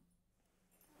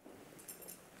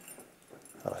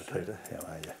 Hello Peter, how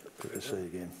are you? Good to see you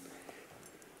again.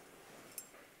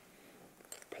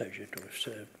 Pleasure to have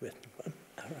served with one.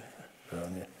 Good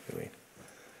on you.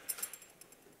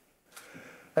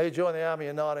 You joined the Army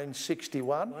in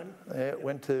 1961.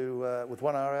 Went to, with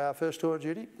 1RR first tour of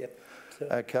duty? Yep.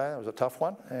 Okay, that was a tough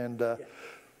one. And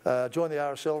joined the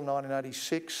RSL in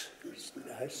 1986.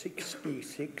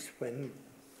 66 when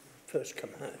first come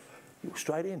home. You were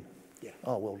straight in? Yeah.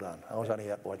 Oh, well done. I was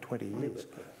only out by 20 years.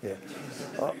 Yeah.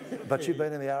 But you've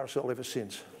been in the RSL ever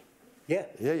since? Yeah.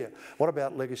 Yeah. What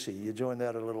about legacy? You joined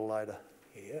that a little later?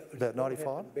 Yeah. About 95?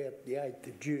 About the 8th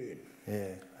of June.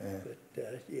 Yeah.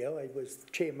 But I was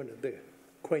chairman of the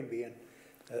Queanbeyan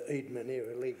Edenman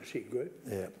Era Legacy Group.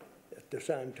 Yeah. At the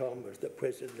same time was the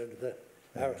president of the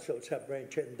RSL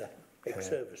sub-branch and the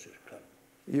ex-services club.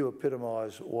 You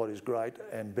epitomise what is great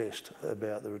and best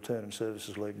about the Return and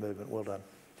Services League movement. Well done.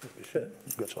 Thank you, sir.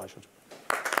 Congratulations.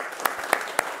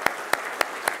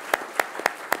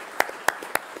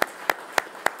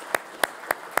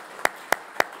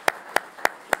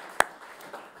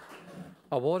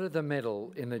 Awarded the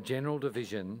medal in the General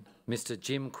Division, Mr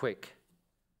Jim Quick,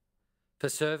 for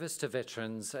service to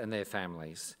veterans and their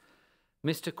families.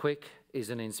 Mr Quick is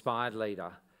an inspired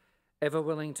leader, ever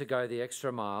willing to go the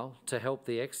extra mile to help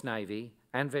the ex-Navy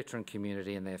and veteran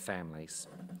community and their families.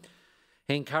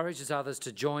 He encourages others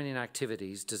to join in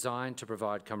activities designed to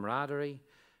provide camaraderie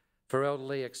for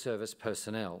elderly ex-service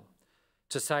personnel,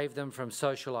 to save them from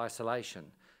social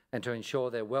isolation and to ensure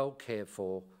they're well cared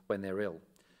for when they're ill.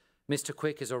 Mr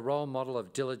Quick is a role model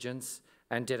of diligence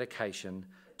and dedication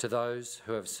to those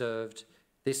who have served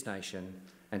this nation,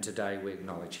 and today we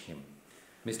acknowledge him.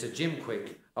 Mr Jim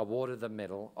Quick awarded the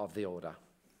Medal of the Order.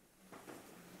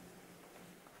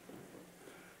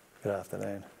 Good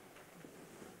afternoon.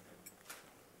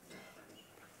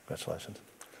 Congratulations.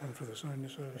 One for the senior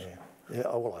service. Yeah,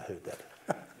 oh, well, I heard that.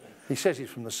 He says he's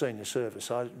from the senior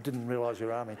service. I didn't realise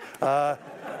you're Army.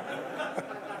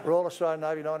 Royal Australian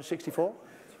Navy 1964?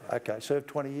 Okay, served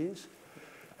 20 years.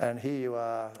 And here you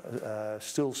are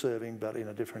still serving, but in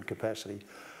a different capacity.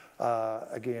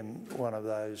 Again, one of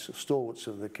those stalwarts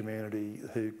of the community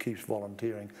who keeps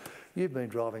volunteering. You've been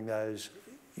driving those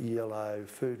yellow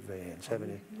food vans, haven't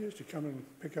you? You used to come and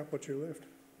pick up what you left.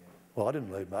 Well, I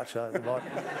didn't leave much.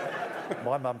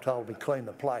 My mum told me clean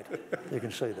the plate. You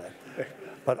can see that.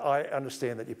 But I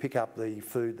understand that you pick up the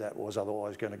food that was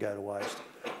otherwise going to go to waste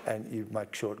and you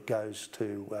make sure it goes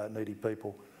to needy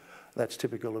people. That's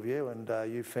typical of you, and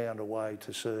you've found a way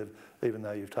to serve even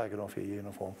though you've taken off your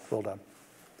uniform. Well done.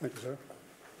 Thank you, sir.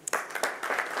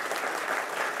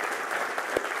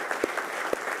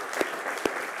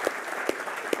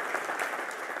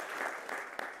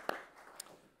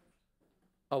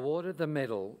 Awarded the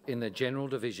medal in the General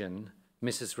Division,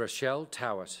 Mrs Rochelle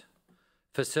Towett,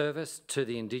 for service to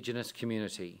the Indigenous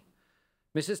community.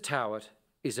 Mrs Towett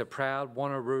is a proud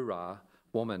Wonnarua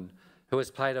woman who has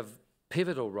played a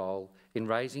pivotal role in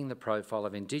raising the profile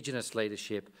of Indigenous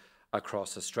leadership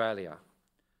across Australia.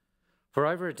 For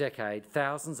over a decade,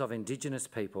 thousands of Indigenous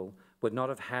people would not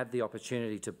have had the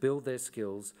opportunity to build their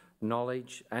skills,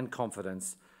 knowledge and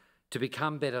confidence to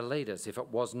become better leaders if it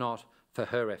was not for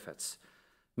her efforts.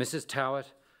 Mrs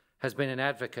Towett has been an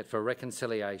advocate for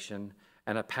reconciliation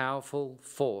and a powerful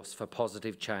force for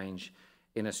positive change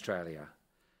in Australia.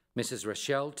 Mrs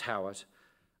Rochelle Towett,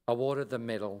 awarded the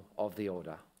Medal of the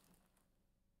Order.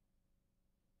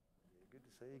 Good to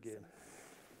see you again.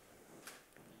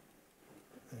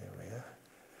 There we go.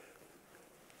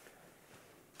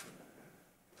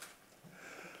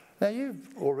 Now,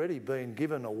 you've already been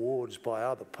given awards by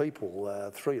other people,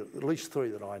 at least three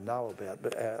that I know about,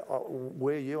 but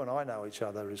where you and I know each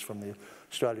other is from the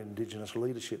Australian Indigenous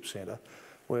Leadership Centre,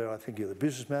 where I think you're the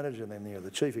business manager and then you're the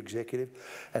chief executive,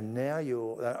 and now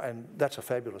and that's a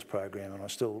fabulous program and I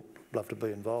still love to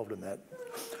be involved in that.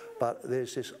 But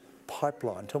there's this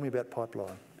pipeline. Tell me about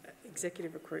pipeline.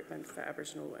 Executive recruitment for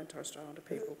Aboriginal and Torres Strait Islander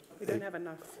people. We don't have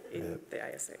enough in the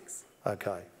ASX.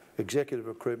 Okay. Executive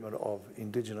recruitment of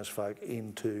Indigenous folk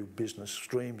into business,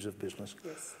 streams of business.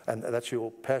 Yes. And that's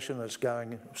your passion that's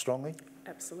going strongly?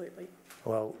 Absolutely.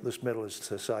 Well, this medal is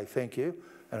to say thank you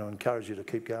and I encourage you to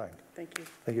keep going. Thank you.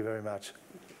 Thank you very much.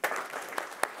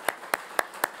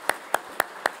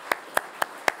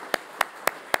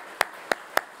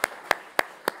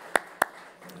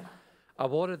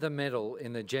 Awarded the medal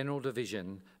in the General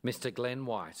Division, Mr Glenn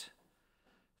White,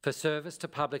 for service to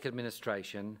public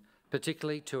administration,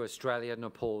 particularly to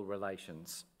Australia-Nepal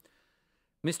relations.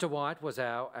 Mr White was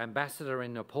our ambassador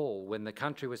in Nepal when the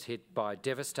country was hit by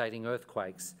devastating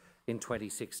earthquakes in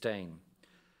 2016.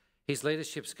 His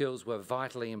leadership skills were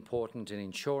vitally important in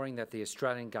ensuring that the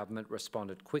Australian government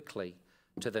responded quickly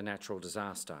to the natural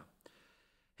disaster.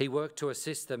 He worked to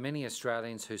assist the many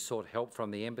Australians who sought help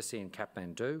from the embassy in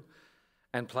Kathmandu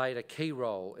and played a key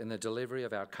role in the delivery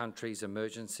of our country's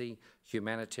emergency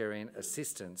humanitarian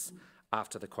assistance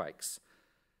after the quakes.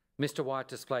 Mr White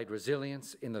displayed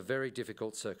resilience in the very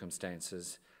difficult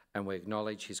circumstances and we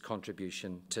acknowledge his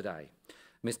contribution today.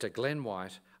 Mr Glenn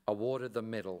White, awarded the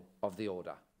Medal of the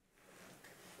Order.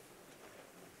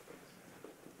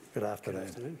 Good afternoon. Good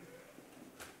afternoon.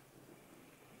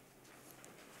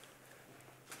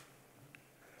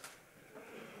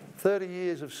 "30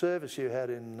 years of service you had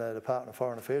in the Department of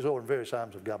Foreign Affairs, or in various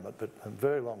arms of government, but a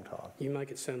very long time." You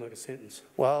make it sound like a sentence.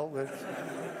 Well,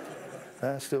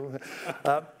 still.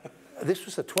 This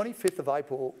was the 25th of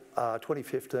April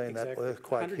 2015, Exactly. that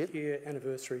earthquake hit. 100-year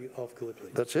anniversary of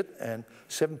Gallipoli. That's it, and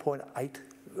 7.8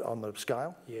 on the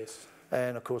scale. Yes.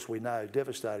 And of course we know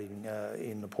devastating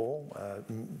in Nepal,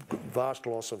 vast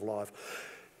loss of life.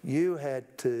 You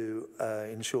had to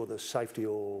ensure the safety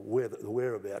or the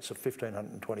whereabouts of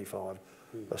 1,525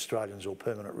 Australians or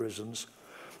permanent residents,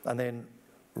 and then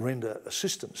render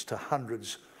assistance to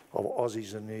hundreds of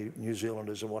Aussies and New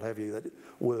Zealanders and what have you that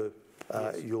were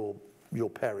your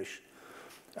parish.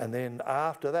 And then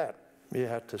after that, you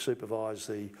had to supervise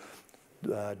the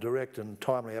direct and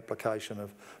timely application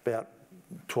of about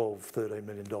 $12–13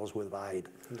 million worth of aid.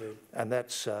 Indeed. And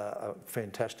that's a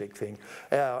fantastic thing.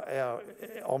 Our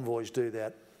envoys do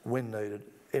that when needed,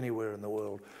 anywhere in the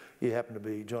world. You happen to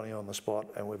be Johnny on the spot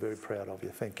and we're very proud of you.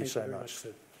 Thank you so very much.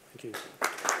 Sir. Thank you.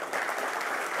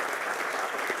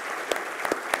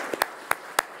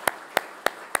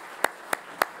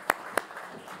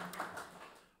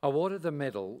 Awarded the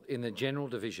medal in the General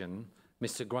Division,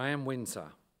 Mr Graham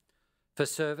Windsor, for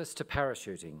service to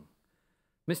parachuting.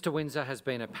 Mr Windsor has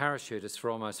been a parachutist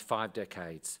for almost 5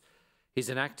 decades. He's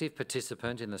an active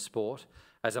participant in the sport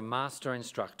as a master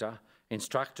instructor,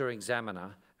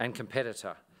 instructor-examiner and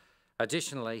competitor.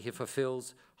 Additionally, he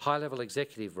fulfills high-level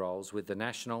executive roles with the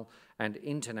national and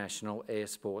international air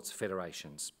sports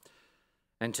federations.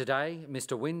 And today,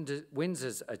 Mr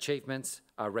Windsor's achievements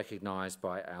are recognised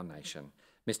by our nation.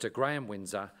 Mr Graham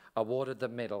Windsor, awarded the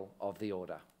Medal of the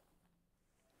Order.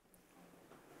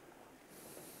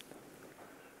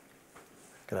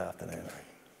 Good afternoon.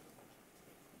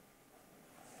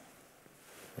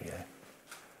 There you go.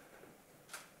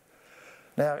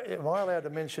 Now, am I allowed to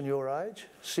mention your age?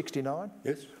 69?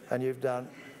 Yes. And you've done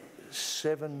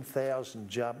 7,000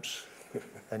 jumps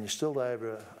and you're still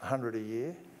over 100 a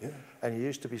year? Yeah. And you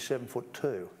used to be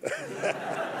 7'2".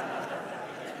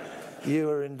 You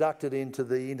were inducted into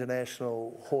the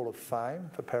International Hall of Fame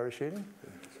for parachuting.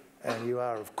 and you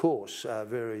are, of course,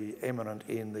 very eminent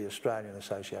in the Australian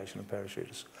Association of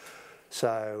Parachutists.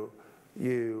 So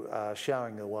you are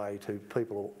showing the way to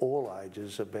people of all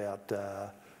ages about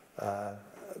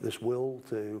this will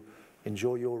to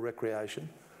enjoy your recreation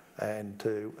and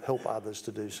to help others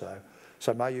to do so.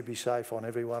 So may you be safe on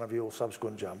every one of your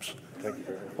subsequent jumps. Thank you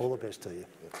very much. All the best to you.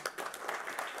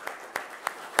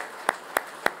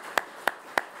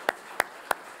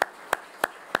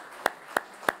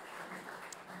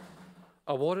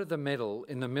 Awarded the medal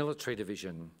in the Military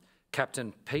Division,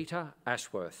 Captain Peter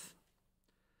Ashworth,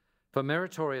 for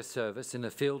meritorious service in the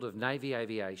field of Navy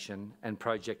aviation and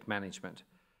project management.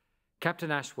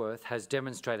 Captain Ashworth has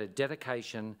demonstrated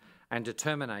dedication and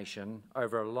determination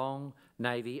over a long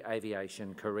Navy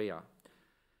aviation career.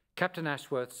 Captain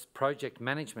Ashworth's project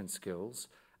management skills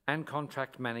and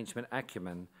contract management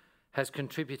acumen has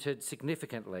contributed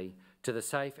significantly to the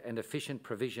safe and efficient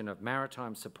provision of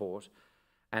maritime support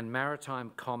and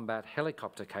maritime combat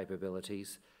helicopter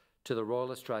capabilities to the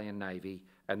Royal Australian Navy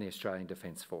and the Australian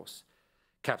Defence Force.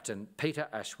 Captain Peter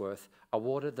Ashworth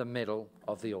awarded the Medal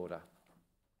of the Order.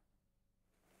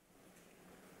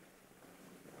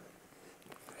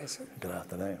 Yes, sir. Good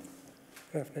afternoon.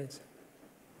 Good afternoon, sir.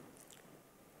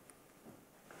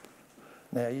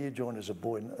 Now, you joined as a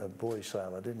boy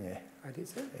sailor, didn't you? I did,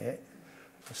 sir. Yeah.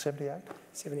 78?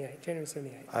 78, January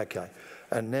 78. Okay.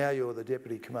 And now you're the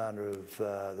Deputy Commander of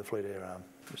the Fleet Air Arm.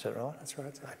 Is that right? That's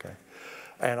right, sir. Okay.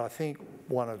 And I think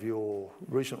one of your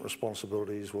recent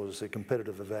responsibilities was the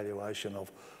competitive evaluation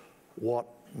of what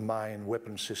main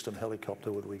weapon system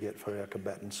helicopter would we get for our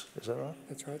combatants. Is that right?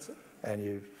 That's right, sir. And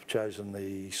you've chosen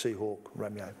the Seahawk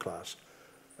Romeo class.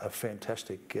 A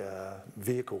fantastic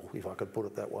vehicle, if I could put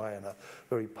it that way, and a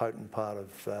very potent part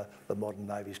of the modern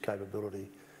Navy's capability.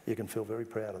 You can feel very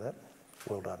proud of that.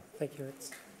 Well done. Thank you,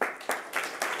 Rex.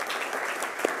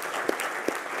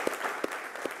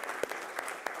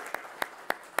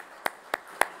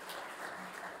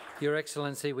 Your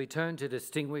Excellency, we turn to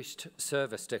Distinguished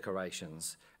Service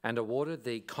Decorations and awarded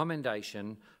the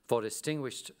Commendation for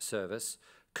Distinguished Service,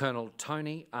 Colonel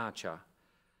Tony Archer,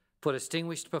 for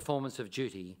distinguished performance of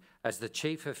duty as the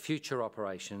Chief of Future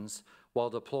Operations while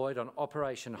deployed on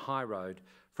Operation High Road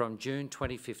from June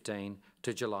 2015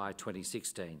 to July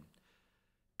 2016.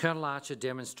 Colonel Archer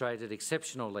demonstrated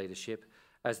exceptional leadership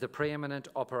as the preeminent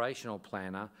operational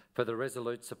planner for the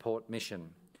Resolute Support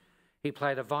Mission. He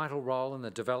played a vital role in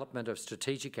the development of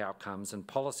strategic outcomes and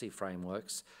policy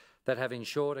frameworks that have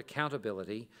ensured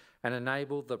accountability and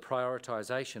enabled the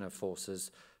prioritisation of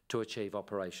forces to achieve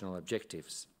operational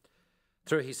objectives.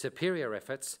 Through his superior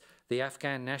efforts, the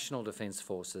Afghan National Defence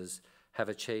Forces have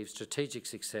achieved strategic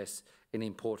success in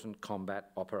important combat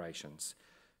operations.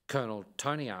 Colonel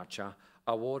Tony Archer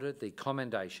awarded the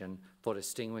Commendation for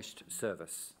Distinguished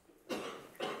Service.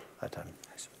 Hi, Tony.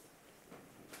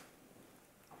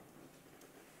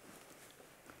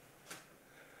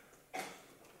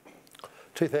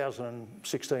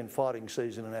 2016 fighting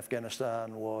season in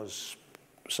Afghanistan was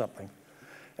something,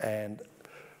 and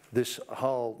this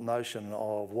whole notion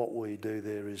of what we do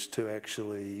there is to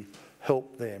actually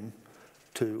help them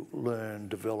to learn,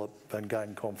 develop and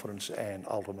gain confidence and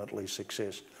ultimately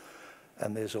success.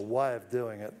 And there's a way of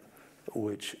doing it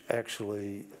which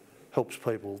actually helps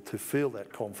people to feel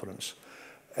that confidence,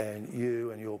 and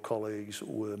you and your colleagues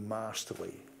were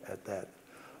masterly at that.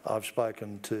 I've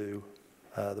spoken to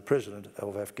the President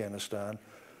of Afghanistan,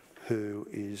 who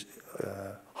is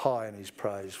high in his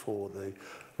praise for the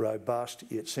robust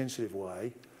yet sensitive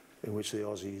way in which the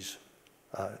Aussies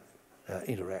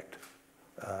interact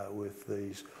with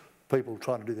these people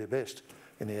trying to do their best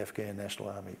in the Afghan National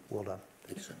Army. Well done.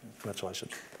 Yes.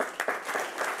 Congratulations.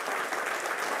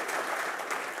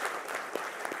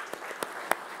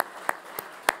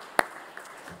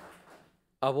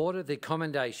 Awarded the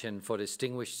Commendation for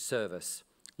Distinguished Service,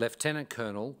 Lieutenant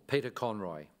Colonel Peter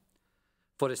Conroy,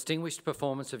 for distinguished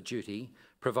performance of duty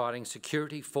providing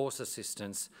security force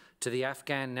assistance to the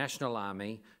Afghan National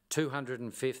Army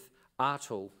 205th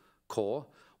Artul Corps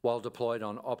while deployed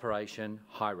on Operation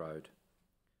High Road.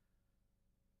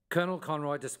 Colonel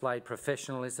Conroy displayed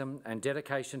professionalism and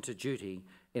dedication to duty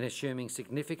in assuming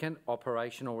significant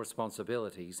operational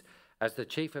responsibilities as the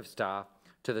Chief of Staff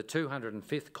to the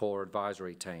 205th Corps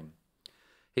Advisory Team.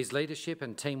 His leadership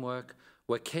and teamwork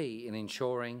were key in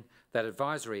ensuring that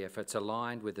advisory efforts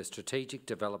aligned with the strategic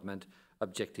development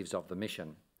objectives of the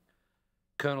mission.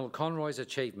 Colonel Conroy's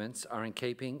achievements are in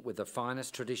keeping with the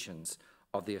finest traditions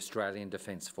of the Australian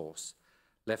Defence Force.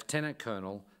 Lieutenant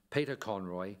Colonel Peter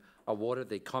Conroy awarded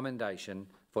the Commendation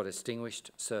for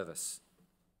Distinguished Service.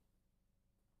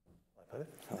 Hi,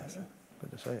 Peter.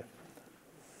 Good to see you.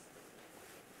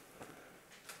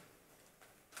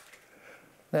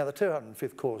 Now, the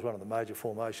 205th Corps is one of the major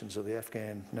formations of the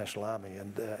Afghan National Army,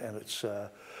 and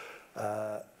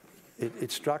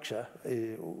its structure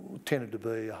tended to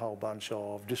be a whole bunch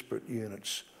of disparate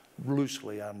units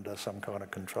loosely under some kind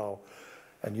of control.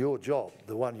 And your job,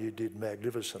 the one you did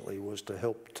magnificently, was to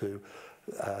help to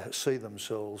see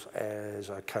themselves as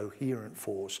a coherent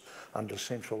force under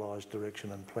centralised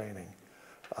direction and planning.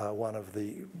 One of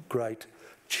the great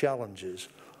challenges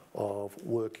of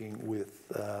working with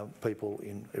people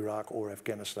in Iraq or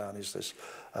Afghanistan is this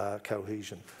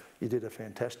cohesion. You did a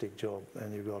fantastic job,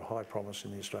 and you've got high promise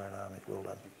in the Australian Army. Well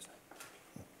done.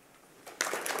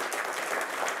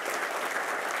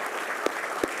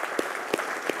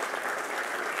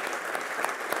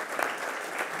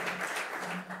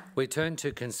 We turn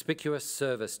to conspicuous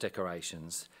service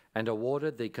decorations and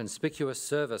awarded the Conspicuous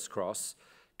Service Cross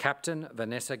Captain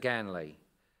Vanessa Ganley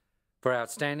for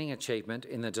outstanding achievement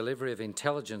in the delivery of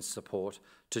intelligence support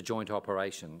to joint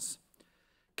operations.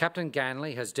 Captain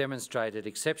Ganley has demonstrated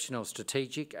exceptional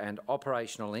strategic and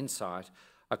operational insight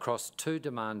across 2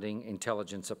 demanding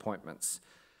intelligence appointments.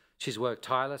 She's worked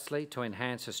tirelessly to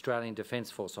enhance Australian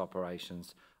Defence Force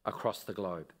operations across the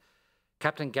globe.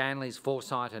 Captain Ganley's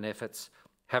foresight and efforts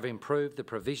have improved the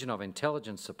provision of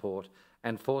intelligence support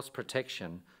and force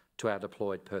protection to our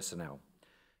deployed personnel.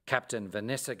 Captain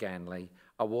Vanessa Ganley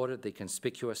awarded the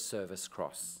Conspicuous Service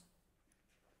Cross.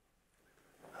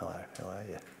 Hello, how are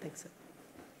you? Thanks.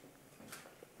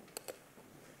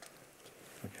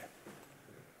 Okay.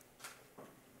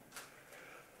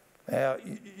 Now,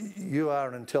 you are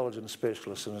an intelligence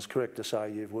specialist, and it's correct to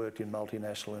say you've worked in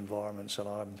multinational environments, and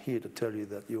I'm here to tell you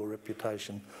that your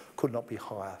reputation could not be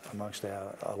higher amongst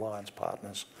our alliance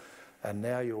partners. And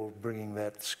now you're bringing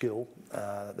that skill,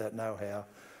 that know-how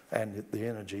and the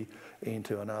energy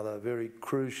into another very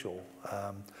crucial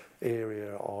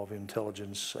area of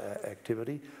intelligence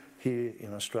activity here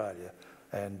in Australia.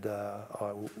 And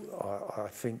I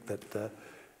think that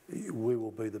we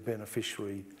will be the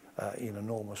beneficiary in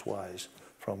enormous ways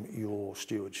from your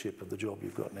stewardship of the job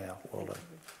you've got now. Well done.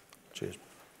 Cheers.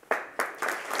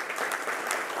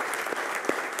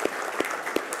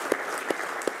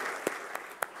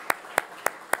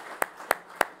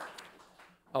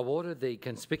 Awarded the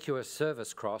Conspicuous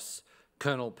Service Cross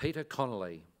Colonel Peter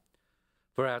Connolly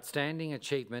for outstanding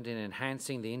achievement in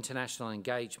enhancing the international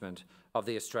engagement of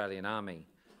the Australian Army.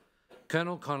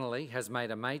 Colonel Connolly has made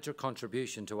a major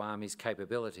contribution to Army's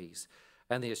capabilities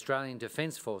and the Australian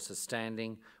Defence Force's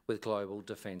standing with global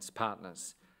defence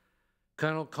partners.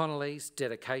 Colonel Connolly's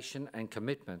dedication and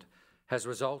commitment has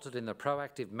resulted in the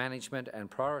proactive management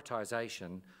and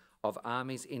prioritisation of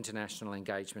Army's international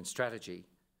engagement strategy,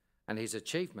 and his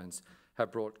achievements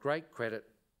have brought great credit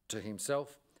to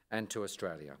himself and to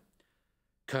Australia.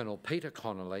 Colonel Peter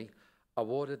Connolly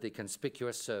awarded the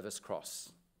Conspicuous Service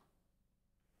Cross.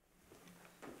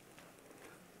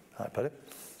 Hi, Peter.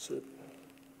 Sir.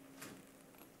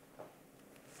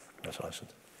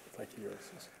 Congratulations. Thank you, Your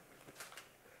Excellency.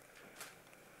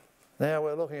 Now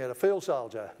we're looking at a field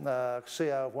soldier,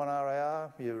 CO of 1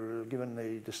 RAR. You're given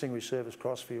the Distinguished Service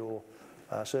Cross for your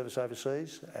service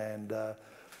overseas, and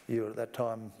you were at that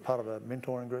time part of a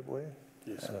mentoring group, were you?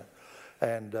 Yes.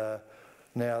 And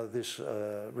now this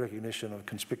recognition of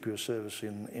conspicuous service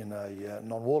in a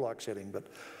non-warlike setting, but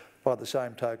by the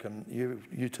same token,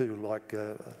 you too, like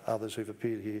others who've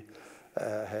appeared here,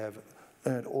 have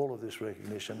earned all of this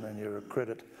recognition, and you're a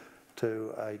credit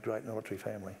to a great military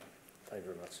family. Thank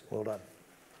you very much. Well done.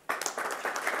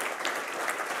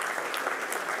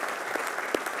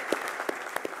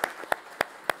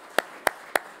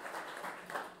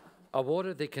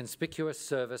 Awarded the Conspicuous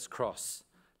Service Cross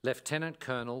Lieutenant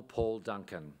Colonel Paul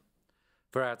Duncan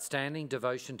for outstanding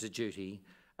devotion to duty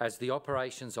as the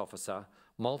Operations Officer,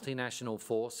 Multinational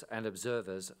Force and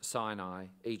Observers, Sinai,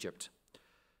 Egypt.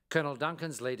 Colonel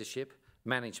Duncan's leadership,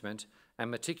 management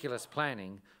and meticulous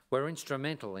planning were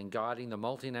instrumental in guiding the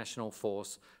multinational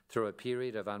force through a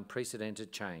period of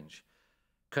unprecedented change.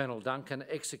 Colonel Duncan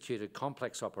executed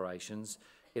complex operations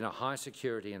in a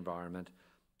high-security environment,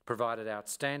 provided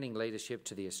outstanding leadership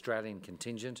to the Australian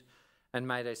contingent and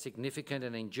made a significant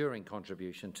and enduring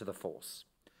contribution to the force.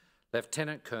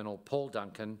 Lieutenant Colonel Paul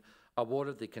Duncan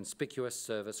awarded the Conspicuous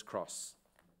Service Cross.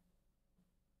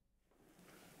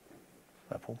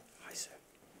 Hi, Paul. Hi, sir.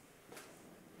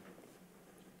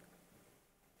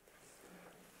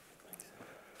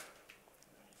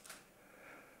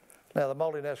 Now, the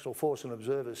Multinational Force and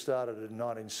Observers started in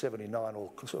 1979,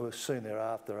 or soon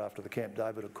thereafter, after the Camp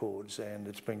David Accords, and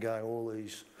it's been going all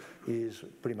these is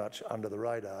pretty much under the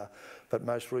radar, but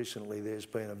most recently there's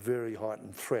been a very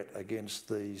heightened threat against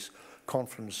these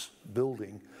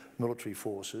conference-building military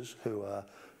forces who are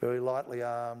very lightly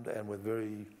armed and with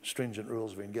very stringent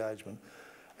rules of engagement,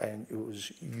 and it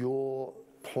was your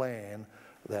plan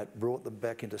that brought them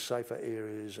back into safer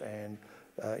areas and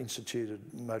instituted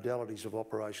modalities of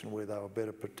operation where they were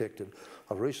better protected.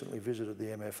 I've recently visited the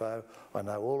MFO. I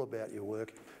know all about your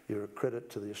work. You're a credit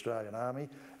to the Australian Army,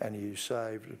 and you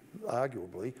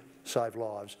arguably saved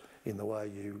lives in the way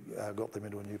you got them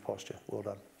into a new posture. Well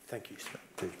done. Thank you, sir.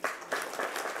 Cheers.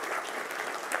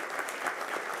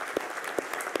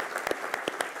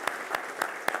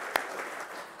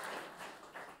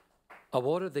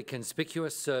 Awarded the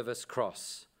Conspicuous Service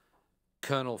Cross,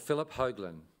 Colonel Philip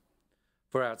Hoagland,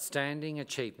 for outstanding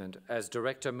achievement as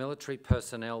Director Military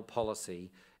Personnel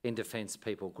Policy in Defence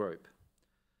People Group.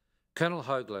 Colonel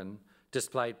Hoagland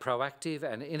displayed proactive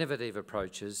and innovative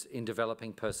approaches in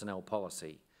developing personnel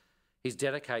policy. His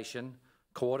dedication,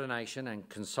 coordination and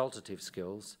consultative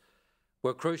skills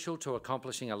were crucial to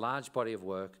accomplishing a large body of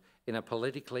work in a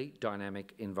politically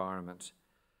dynamic environment.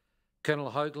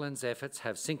 Colonel Hoagland's efforts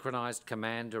have synchronised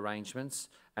command arrangements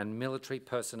and military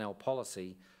personnel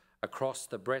policy across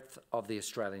the breadth of the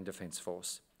Australian Defence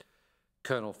Force.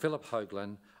 Colonel Philip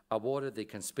Hoagland awarded the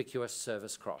Conspicuous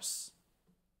Service Cross.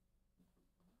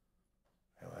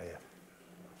 How are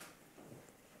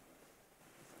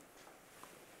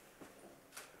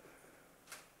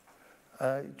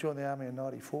you? You joined the Army in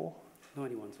 94?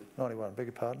 91, sir. 91, beg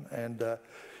your pardon. And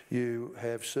you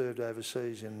have served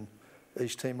overseas in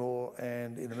East Timor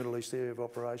and in the Middle East area of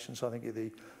operations. I think you're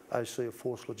the OC of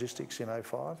Force Logistics in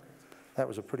 05. That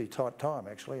was a pretty tight time,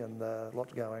 actually, and a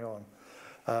lot going on.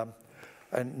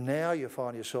 And now you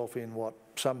find yourself in what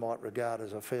some might regard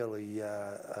as a fairly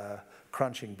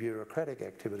crunching bureaucratic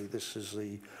activity. This is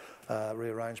the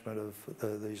rearrangement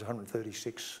of these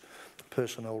 136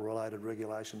 personnel-related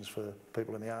regulations for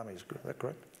people in the Army. Is that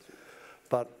correct?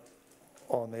 But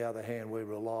on the other hand, we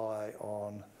rely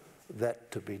on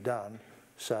that to be done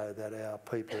so that our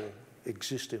people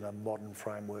exist in a modern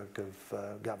framework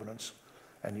of governance,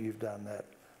 and you've done that.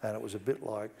 And it was a bit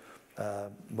like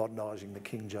modernising the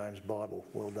King James Bible.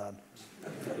 Well done.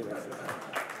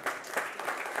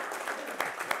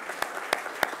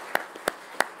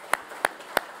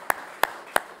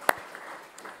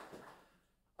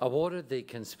 Awarded the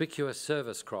Conspicuous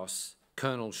Service Cross,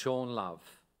 Colonel Sean Love,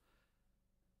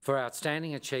 for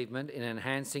outstanding achievement in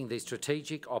enhancing the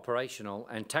strategic, operational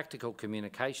and tactical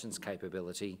communications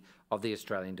capability of the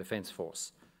Australian Defence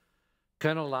Force.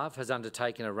 Colonel Love has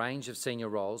undertaken a range of senior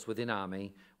roles within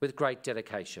Army with great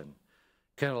dedication.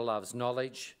 Colonel Love's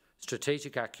knowledge,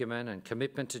 strategic acumen and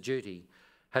commitment to duty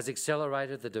has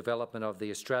accelerated the development of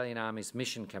the Australian Army's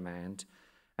Mission Command,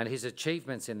 and his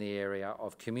achievements in the area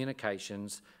of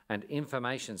communications and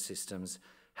information systems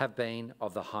have been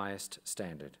of the highest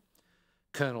standard.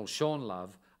 Colonel Sean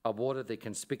Love awarded the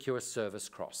Conspicuous Service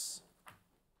Cross.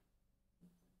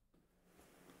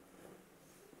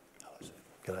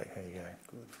 G'day, how you going?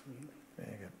 Good. There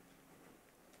you go.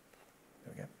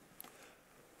 There we go.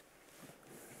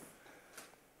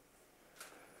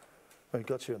 We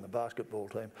got you in the basketball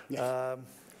team. Yes.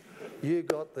 You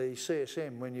got the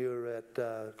CSM when you were at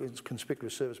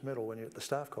Conspicuous Service Medal when you were at the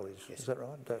Staff College. Yes. Is that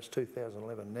right? That's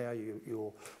 2011. Now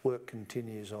your work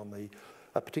continues on the,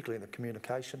 particularly in the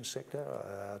communications sector,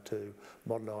 to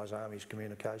modernise Army's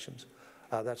communications.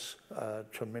 That's a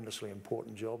tremendously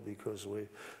important job because we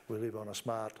live on a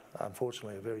smart,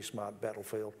 unfortunately a very smart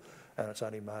battlefield, and it's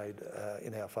only made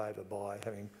in our favour by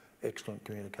having excellent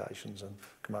communications and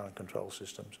command and control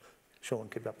systems. Sean,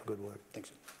 keep up the good work.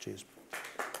 Thanks. Cheers.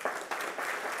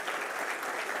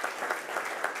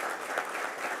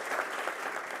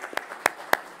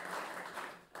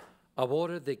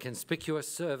 Awarded the Conspicuous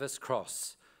Service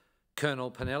Cross, Colonel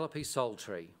Penelope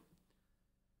Soltree,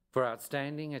 for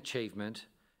outstanding achievement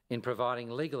in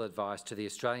providing legal advice to the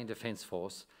Australian Defence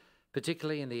Force,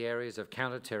 particularly in the areas of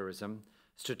counter-terrorism,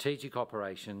 strategic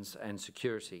operations and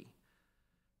security.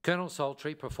 Colonel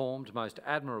Soltree performed most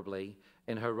admirably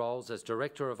in her roles as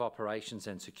Director of Operations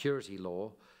and Security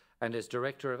Law and as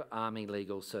Director of Army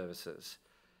Legal Services.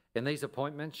 In these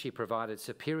appointments, she provided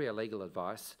superior legal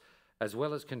advice as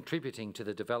well as contributing to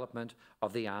the development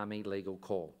of the Army Legal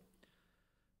Corps.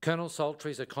 Colonel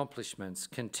Soltree's accomplishments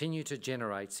continue to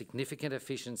generate significant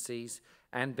efficiencies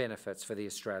and benefits for the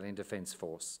Australian Defence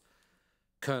Force.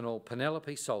 Colonel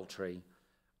Penelope Soltree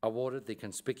awarded the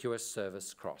Conspicuous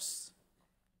Service Cross.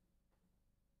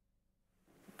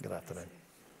 Good afternoon.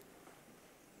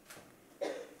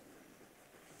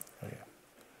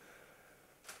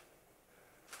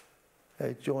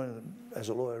 You joined as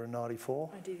a lawyer in '94?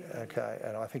 I did. Okay,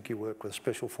 and I think you work with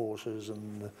Special Forces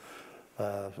and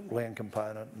the land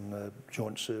component and the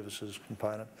joint services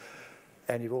component,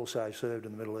 and you've also served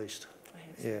in the Middle East. I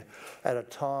have. Yeah, at a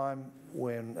time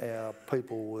when our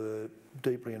people were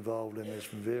deeply involved in this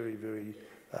very, very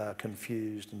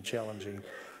confused and challenging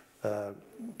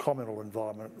communal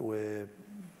environment where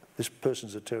this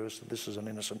person's a terrorist, this is an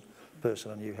innocent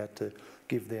person, and you had to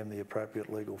give them the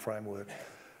appropriate legal framework,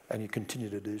 and you continue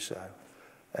to do so.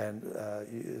 And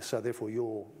so therefore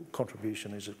your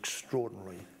contribution is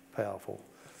extraordinarily powerful.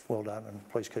 Well done, and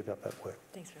please keep up that work.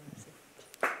 Thanks very much, sir.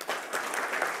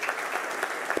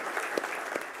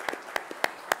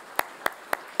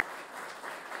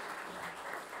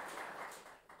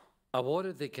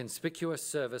 Awarded the Conspicuous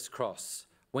Service Cross,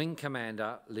 Wing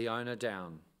Commander Leona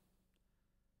Down,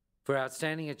 for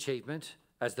outstanding achievement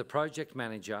as the project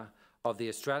manager of the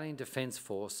Australian Defence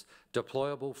Force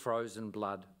Deployable Frozen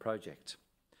Blood project.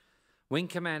 Wing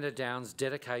Commander Down's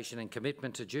dedication and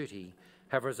commitment to duty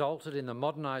have resulted in the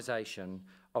modernisation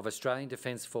of Australian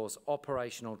Defence Force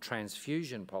operational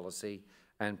transfusion policy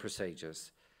and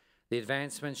procedures. The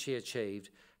advancements she achieved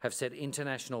have set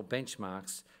international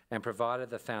benchmarks and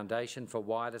provided the foundation for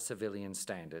wider civilian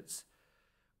standards.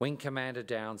 Wing Commander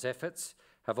Down's efforts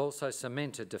have also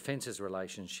cemented Defence's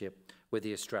relationship with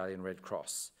the Australian Red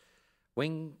Cross.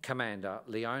 Wing Commander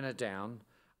Leona Down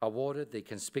awarded the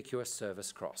Conspicuous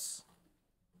Service Cross.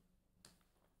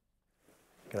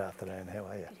 Good afternoon, how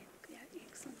are you? Good,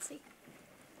 Excellency.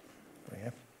 There we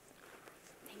go.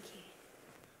 Thank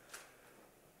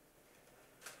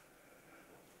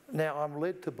you. Now, I'm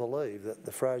led to believe that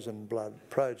the Frozen Blood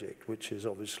project, which is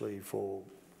obviously for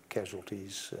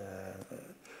casualties,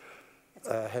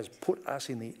 has put us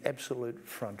in the absolute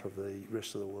front of the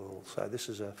rest of the world. So this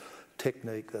is a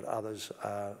technique that others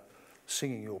are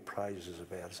singing your praises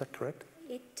about. Is that correct?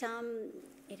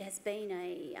 It has been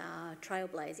a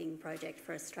trailblazing project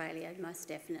for Australia, most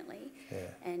definitely.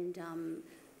 Yeah. And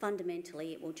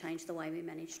fundamentally, it will change the way we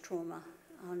manage trauma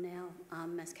on our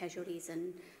mass casualties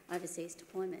and overseas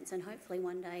deployments, and hopefully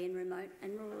one day in remote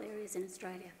and rural areas in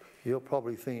Australia. You're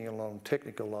probably thinking along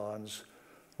technical lines.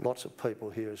 Lots of people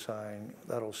here are saying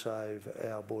that'll save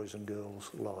our boys and girls'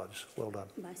 lives. Well done.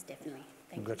 Most definitely.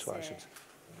 Thank Congratulations.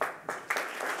 you, sir.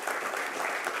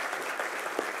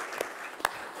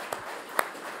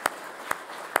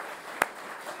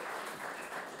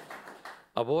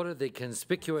 Awarded the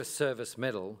Conspicuous Service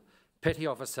Medal, Petty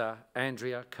Officer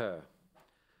Andrea Kerr,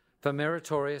 for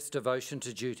meritorious devotion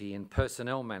to duty in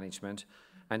personnel management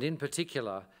and in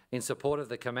particular in support of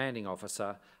the Commanding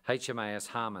Officer, HMAS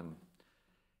Harmon.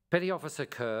 Petty Officer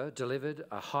Kerr delivered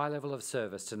a high level of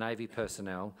service to Navy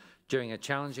personnel during a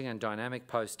challenging and dynamic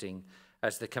posting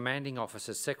as the Commanding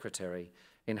Officer's Secretary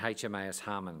in HMAS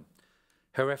Harmon.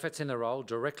 Her efforts in the role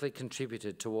directly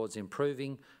contributed towards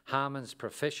improving Harmon's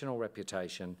professional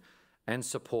reputation and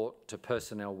support to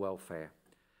personnel welfare.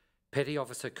 Petty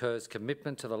Officer Kerr's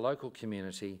commitment to the local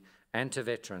community and to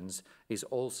veterans is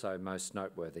also most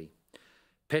noteworthy.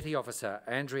 Petty Officer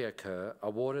Andrea Kerr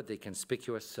awarded the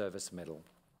Conspicuous Service Medal.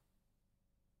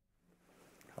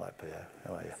 Hello, Pio.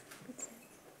 How are you?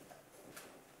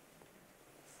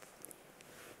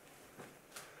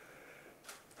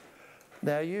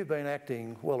 Now, you've been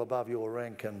acting well above your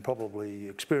rank and probably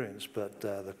experience, but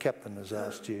the captain has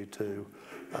asked you to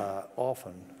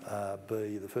often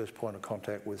be the first point of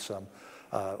contact with some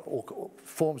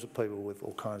forms of people with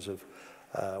all kinds of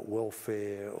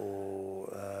welfare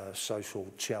or social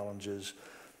challenges,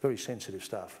 very sensitive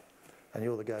stuff, and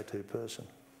you're the go-to person.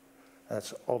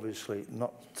 That's obviously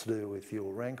not to do with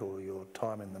your rank or your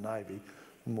time in the Navy,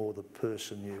 more the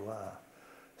person you are.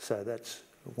 So that's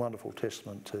a wonderful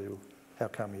testament to how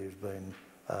come you've been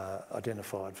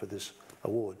identified for this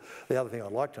award. The other thing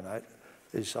I'd like to note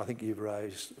is I think you've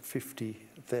raised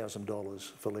 $50,000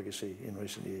 for legacy in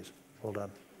recent years. Well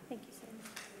done. Thank you, sir.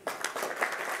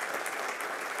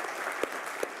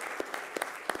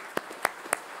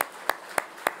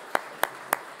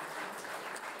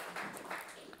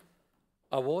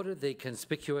 Awarded the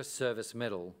Conspicuous Service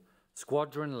Medal,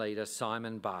 Squadron Leader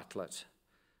Simon Bartlett,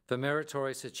 for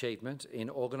meritorious achievement in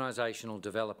organisational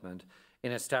development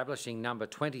in establishing No.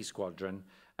 20 Squadron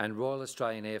and Royal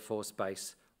Australian Air Force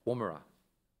Base, Woomera.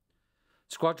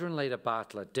 Squadron Leader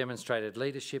Bartlett demonstrated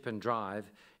leadership and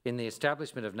drive in the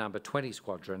establishment of No. 20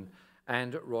 Squadron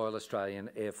and Royal Australian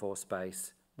Air Force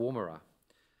Base, Woomera.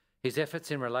 His efforts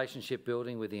in relationship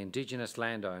building with the Indigenous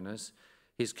landowners,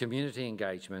 his community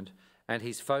engagement and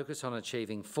his focus on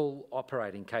achieving full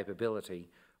operating capability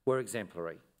were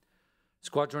exemplary.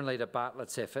 Squadron Leader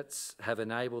Bartlett's efforts have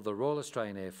enabled the Royal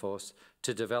Australian Air Force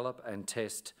to develop and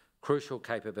test crucial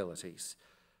capabilities.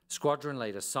 Squadron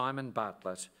Leader Simon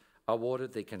Bartlett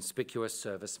awarded the Conspicuous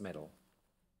Service Medal.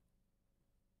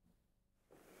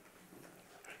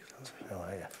 How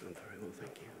are you? I'm very well,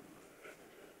 thank you.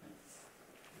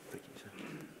 Thank you, sir.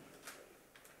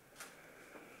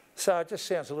 So it just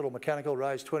sounds a little mechanical,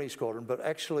 Raise 20 Squadron, but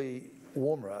actually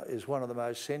Woomera is one of the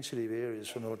most sensitive areas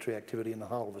for military activity in the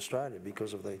whole of Australia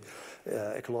because of the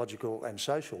ecological and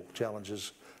social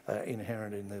challenges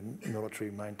inherent in the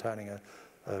military maintaining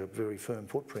a very firm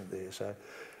footprint there. So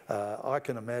I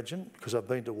can imagine, because I've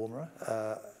been to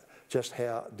Woomera, just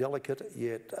how delicate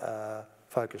yet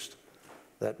focused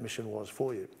that mission was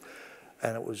for you.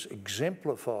 And it was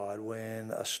exemplified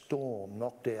when a storm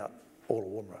knocked out all of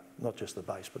Woomera, not just the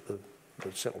base, but the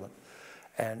settlement.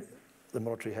 And the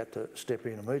military had to step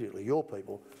in immediately. Your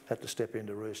people had to step in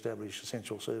to re-establish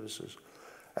essential services.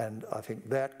 And I think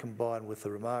that, combined with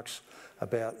the remarks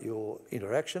about your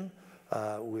interaction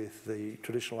with the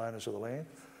traditional owners of the land,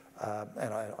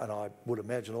 and I would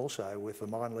imagine also with the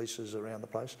mine leases around the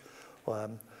place,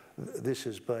 this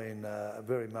has been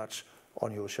very much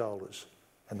on your shoulders,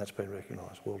 and that's been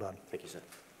recognised. Well done. Thank you, sir.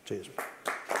 Cheers.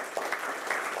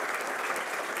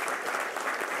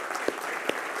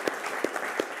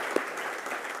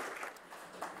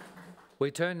 We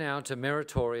turn now to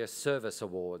Meritorious Service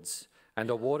Awards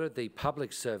and awarded the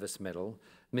Public Service Medal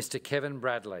Mr Kevin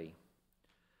Bradley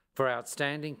for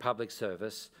outstanding public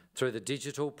service through the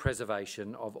digital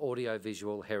preservation of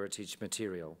audiovisual heritage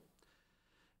material.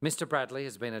 Mr Bradley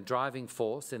has been a driving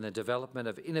force in the development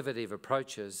of innovative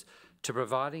approaches to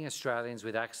providing Australians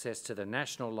with access to the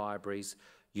National Library's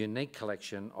unique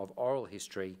collection of oral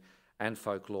history and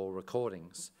folklore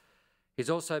recordings.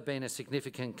 He's also been a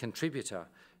significant contributor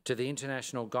to the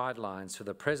international guidelines for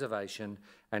the preservation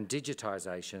and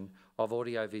digitisation of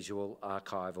audiovisual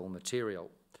archival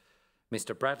material.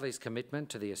 Mr Bradley's commitment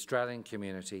to the Australian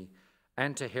community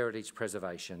and to heritage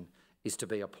preservation is to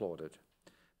be applauded.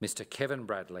 Mr Kevin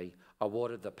Bradley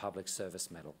awarded the Public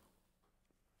Service Medal.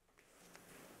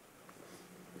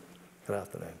 Good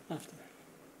afternoon. Afternoon.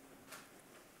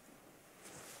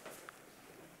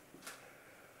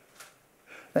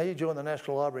 Now, you joined the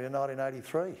National Library in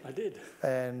 1983. I did.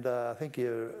 And I think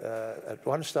you're, at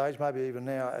one stage, maybe even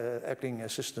now, acting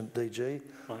Assistant DG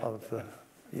of...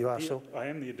 you are still? I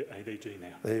am the ADG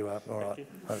now. There you are. All right.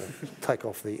 Take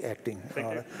off the acting.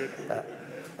 Thank you.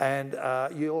 And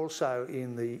you're also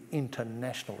in the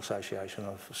International Association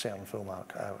of Sound and Film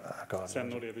Archives. Sound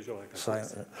and Audiovisual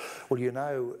Archives. Well, you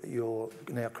know you're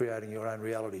now creating your own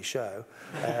reality show.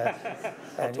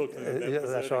 I'll talk to them about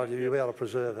that's right, you'll be able to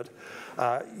preserve it.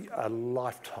 A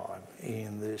lifetime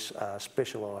in this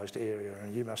specialised area,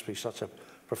 and you must be such a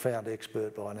profound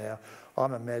expert by now.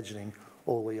 I'm imagining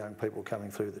all the young people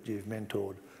coming through that you've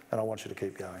mentored, and I want you to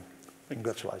keep going.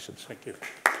 Congratulations. Thank you.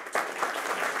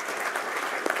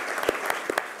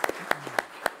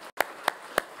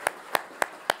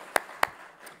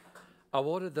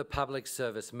 Awarded the Public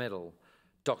Service Medal,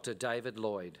 Dr David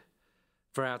Lloyd,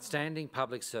 for outstanding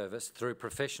public service through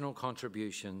professional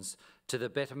contributions to the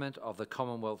betterment of the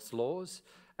Commonwealth's laws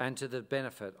and to the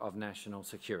benefit of national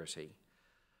security.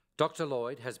 Dr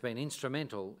Lloyd has been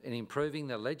instrumental in improving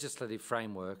the legislative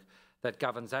framework that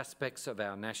governs aspects of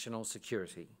our national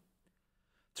security.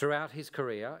 Throughout his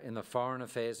career in the Foreign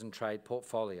Affairs and Trade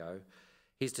portfolio,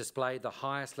 he's displayed the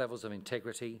highest levels of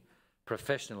integrity,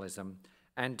 professionalism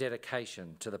and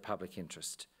dedication to the public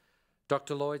interest.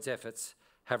 Dr Lloyd's efforts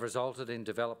have resulted in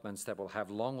developments that will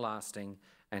have long-lasting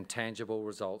and tangible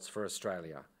results for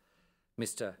Australia.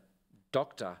 Mr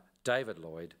Dr David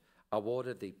Lloyd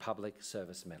awarded the Public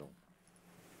Service Medal.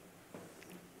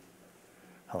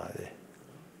 Hello there.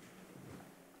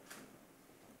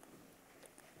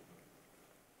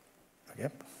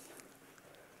 Yep.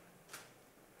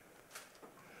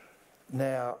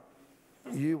 Now,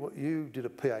 you did a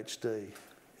PhD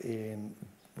in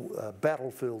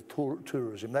battlefield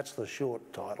tourism. That's the short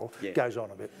title. Yeah. Goes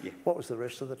on a bit. Yeah. What was the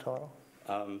rest of the title?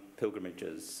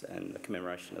 Pilgrimages and the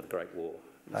commemoration of the Great War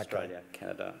in Australia,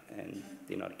 Canada and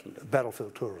the United Kingdom.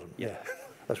 Battlefield tourism, yeah.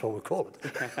 That's what we call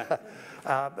it.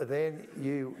 But then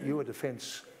you were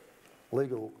Defence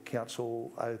Legal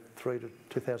Counsel 03 to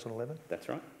 2011? That's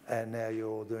right. And now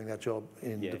you're doing that job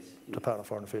in the Department of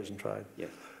Foreign Affairs and Trade? Yes.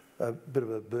 A bit of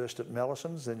a burst at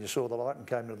Mallison's, then you saw the light and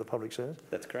came into the public service?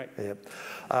 That's correct.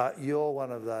 Yeah. You're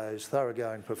one of those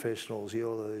thoroughgoing professionals.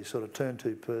 You're the sort of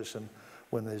turn-to person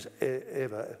when there's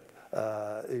ever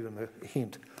even a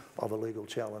hint of a legal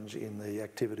challenge in the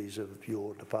activities of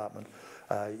your department.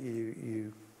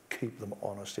 You keep them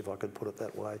honest, if I could put it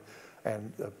that way,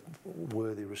 and a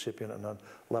worthy recipient, and I'd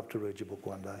love to read your book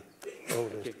one day. All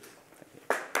the best.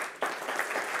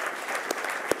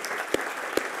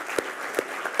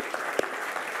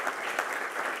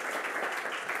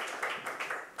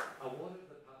 Awarded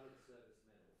the Public Service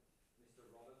Medal, Mr.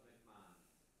 Robert McMahon,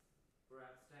 for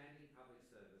outstanding public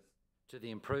service to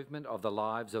the improvement of the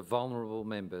lives of vulnerable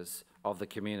members of the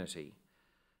community.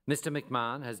 Mr.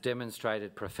 McMahon has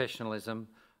demonstrated professionalism,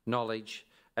 knowledge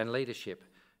and leadership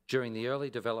during the early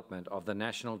development of the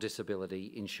National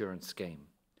Disability Insurance Scheme.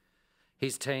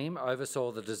 His team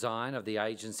oversaw the design of the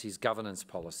agency's governance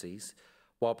policies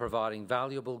while providing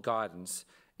valuable guidance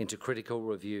into critical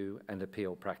review and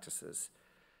appeal practices.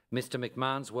 Mr.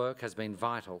 McMahon's work has been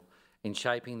vital in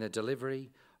shaping the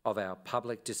delivery of our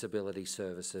public disability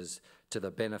services to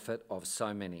the benefit of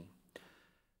so many.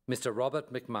 Mr.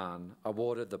 Robert McMahon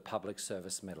awarded the Public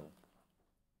Service Medal.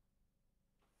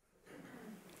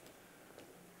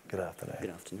 Good afternoon. Good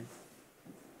afternoon.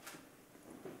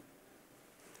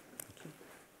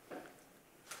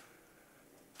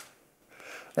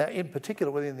 Now, in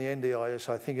particular within the NDIS,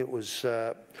 I think it was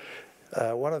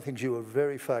one of the things you were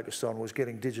very focused on was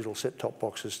getting digital set-top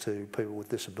boxes to people with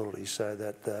disabilities, so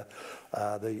that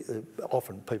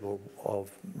often people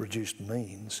of reduced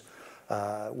means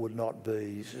would not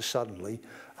be suddenly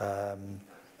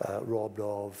robbed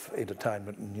of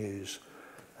entertainment and news.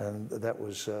 And that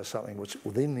was something which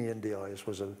within the NDIS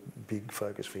was a big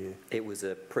focus for you. It was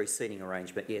a preceding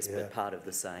arrangement, yes, but part of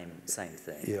the same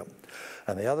thing. Yeah.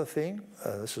 And the other thing,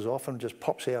 this is often just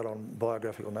pops out on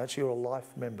biographical notes, you're a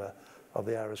life member of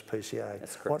the RSPCA.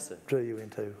 That's correct, sir. What drew you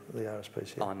into the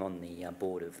RSPCA? I'm on the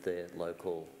board of the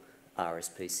local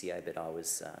RSPCA, but I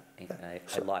was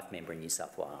a life member in New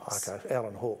South Wales. Okay,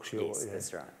 Alan Hawkes. Yes,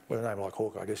 that's right. With a name like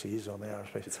Hawke, I guess he is on the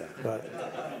RSPCA. That's right.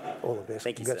 But all the best.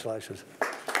 Thank you, congratulations. Sir.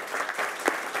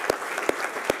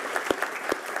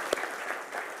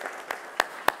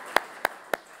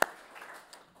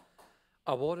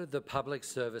 Awarded the Public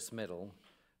Service Medal,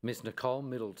 Ms. Nicole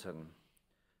Middleton,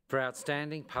 for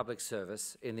outstanding public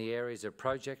service in the areas of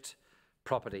project,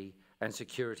 property and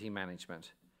security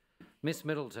management. Ms.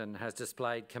 Middleton has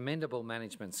displayed commendable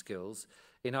management skills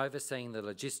in overseeing the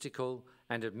logistical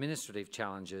and administrative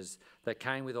challenges that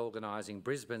came with organising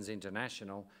Brisbane's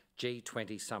International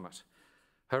G20 Summit.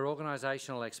 Her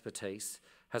organisational expertise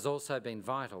has also been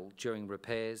vital during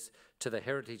repairs to the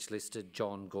heritage-listed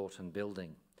John Gorton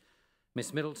building.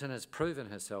 Ms. Middleton has proven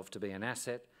herself to be an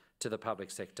asset to the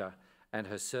public sector, and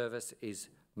her service is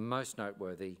most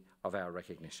noteworthy of our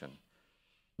recognition.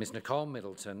 Ms. Nicole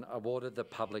Middleton awarded the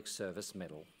Public Service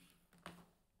Medal.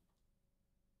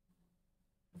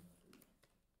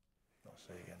 I'll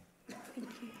see you again. Thank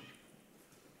you.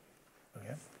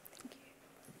 Okay. Thank you.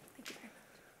 Thank you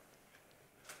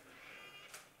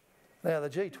very much. Now, the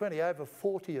G20, over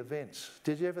 40 events.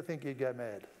 Did you ever think you'd go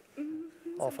mad?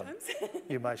 Often.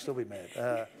 You may still be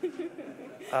mad.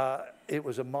 It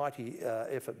was a mighty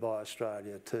effort by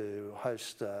Australia to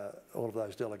host all of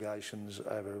those delegations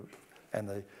over, and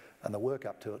the work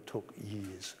up to it took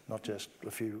years, not just a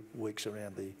few weeks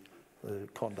around the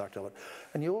conduct of it.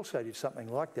 And you also did something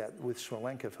like that with Sri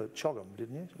Lanka for CHOGM,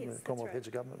 didn't you? Yes, the Commonwealth right. Heads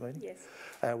of Government meeting?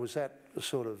 Yes. Was that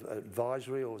sort of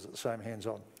advisory, or was it the same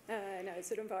hands-on? No, it's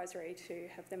an advisory to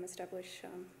have them establish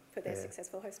for their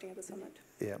successful hosting of the summit.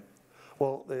 Yeah.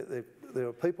 Well, there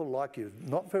are people like you,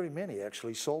 not very many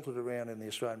actually, salted around in the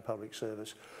Australian Public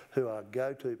Service, who are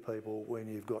go-to people when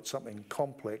you've got something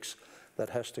complex that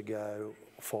has to go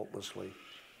faultlessly.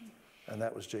 And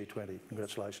that was G20.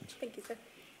 Congratulations. Thank you, sir.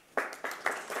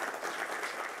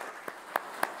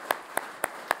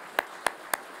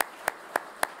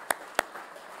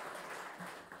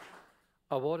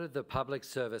 Awarded the Public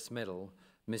Service Medal,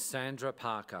 Ms. Sandra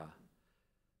Parker,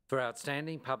 for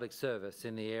outstanding public service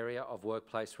in the area of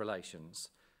workplace relations.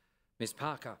 Ms.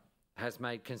 Parker has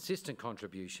made consistent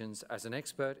contributions as an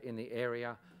expert in the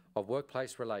area of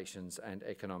workplace relations and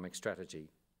economic strategy.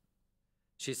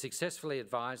 She successfully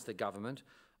advised the government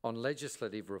on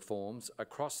legislative reforms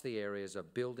across the areas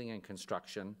of building and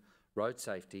construction, road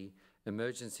safety,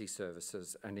 emergency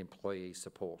services and employee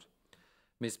support.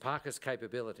 Ms. Parker's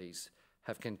capabilities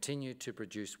have continued to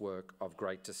produce work of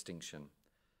great distinction.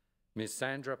 Ms.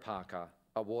 Sandra Parker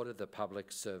awarded the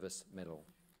Public Service Medal.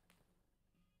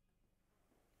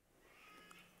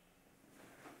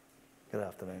 Good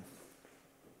afternoon.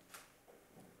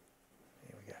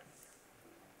 Here we go.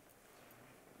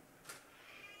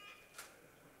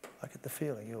 get the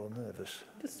feeling you're nervous.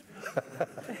 Isn't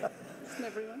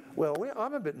everyone? Well,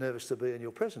 I'm a bit nervous to be in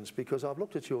your presence because I've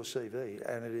looked at your CV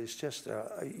and it is just,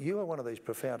 you are one of these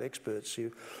profound experts.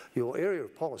 Your area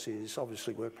of policy is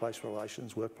obviously workplace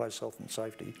relations, workplace health and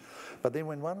safety. But then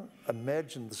when one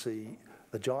imagines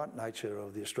the giant nature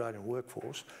of the Australian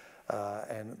workforce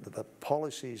and the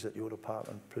policies that your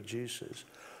department produces,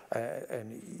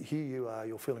 and here you are,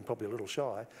 you're feeling probably a little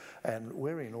shy, and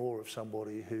we're in awe of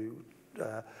somebody who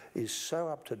is so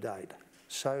up to date,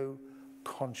 so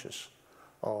conscious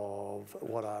of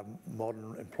what are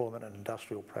modern employment and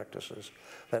industrial practices,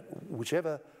 that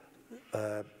whichever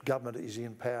government is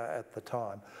in power at the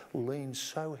time leans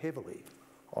so heavily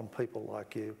on people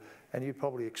like you, and you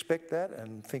probably expect that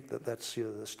and think that that's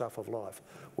the stuff of life.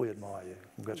 We admire you.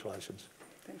 Congratulations.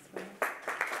 Thanks very much.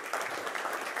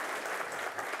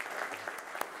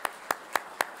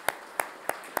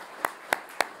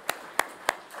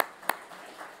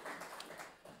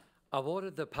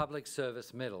 Awarded the Public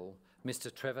Service Medal,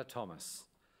 Mr Trevor Thomas,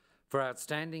 for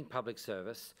outstanding public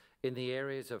service in the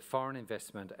areas of foreign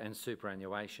investment and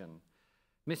superannuation.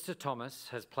 Mr Thomas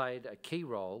has played a key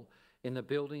role in the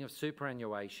building of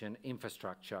superannuation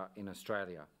infrastructure in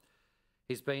Australia.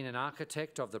 He's been an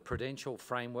architect of the prudential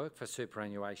framework for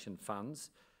superannuation funds,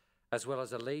 as well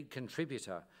as a lead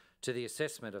contributor to the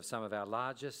assessment of some of our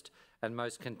largest and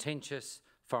most contentious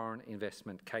foreign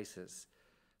investment cases.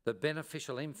 The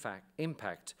beneficial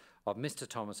impact of Mr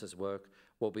Thomas's work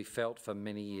will be felt for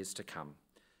many years to come.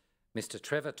 Mr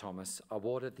Trevor Thomas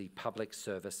awarded the Public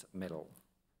Service Medal.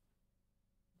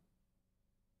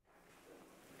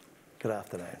 Good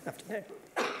afternoon. Afternoon.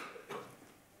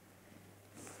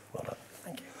 Well done.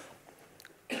 Thank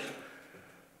you.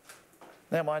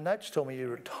 Now, my notes tell me you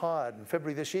retired in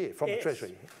February this year from the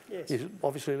Treasury. Yes. You're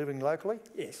obviously living locally?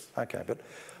 Yes. Okay, but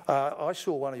I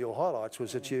saw one of your highlights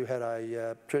was that you had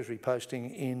a Treasury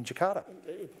posting in Jakarta.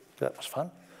 Indeed. That was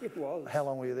fun. It was. How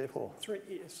long were you there for? 3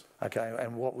 years. Okay,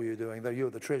 and what were you doing? You were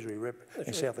the Treasury rep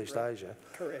in Southeast Asia.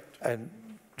 Correct. And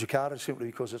Jakarta simply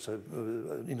because it's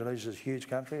Indonesia's a huge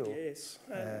country? Or? Yes,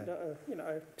 and you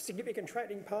know, significant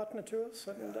trading partner to us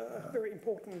and a very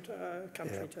important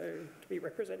country to be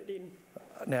represented in.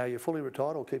 Now, you're fully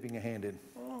retired or keeping your hand in?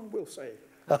 Oh, we'll see.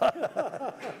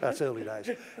 That's early days.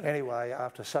 Anyway,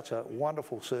 after such a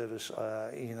wonderful service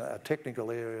in a technical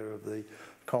area of the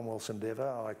Commonwealth's endeavour,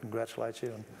 I congratulate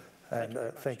you and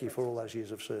thank you for all those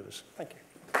years of service. Thank you.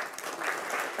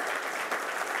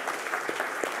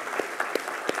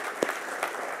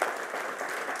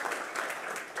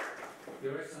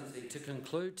 Your Excellency, to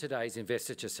conclude today's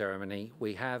investiture ceremony,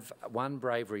 we have one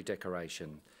bravery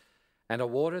decoration, and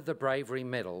awarded the Bravery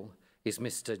Medal is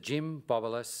Mr Jim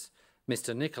Bobolas,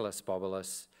 Mr Nicholas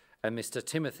Bobolas and Mr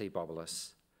Timothy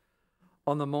Bobolas.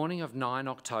 On the morning of 9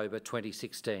 October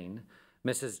 2016,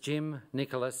 Mrs Jim,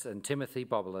 Nicholas and Timothy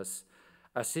Bobolas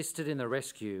assisted in the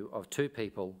rescue of 2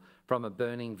 people from a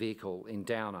burning vehicle in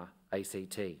Downer,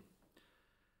 ACT.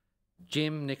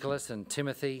 Jim, Nicholas and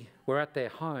Timothy were at their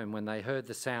home when they heard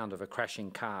the sound of a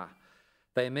crashing car.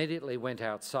 They immediately went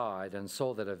outside and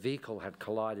saw that a vehicle had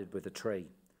collided with a tree.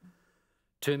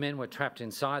 2 men were trapped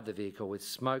inside the vehicle with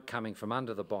smoke coming from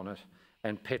under the bonnet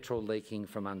and petrol leaking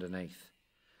from underneath.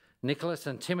 Nicholas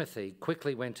and Timothy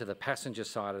quickly went to the passenger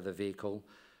side of the vehicle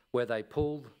where they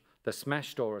pulled the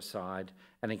smashed door aside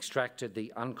and extracted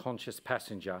the unconscious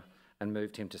passenger and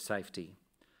moved him to safety.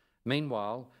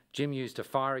 Meanwhile, Jim used a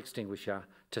fire extinguisher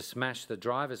to smash the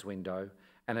driver's window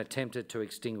and attempted to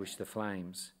extinguish the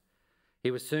flames. He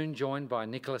was soon joined by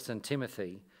Nicholas and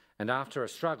Timothy, and after a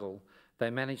struggle, they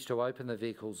managed to open the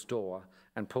vehicle's door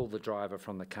and pull the driver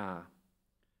from the car.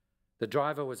 The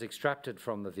driver was extracted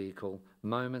from the vehicle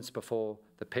moments before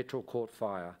the petrol caught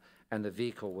fire and the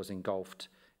vehicle was engulfed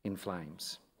in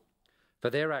flames. For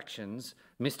their actions,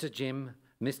 Mr Jim,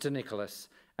 Mr Nicholas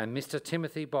and Mr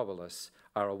Timothy Bobolas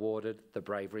are awarded the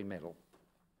Bravery Medal.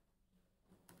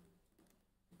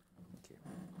 Thank you.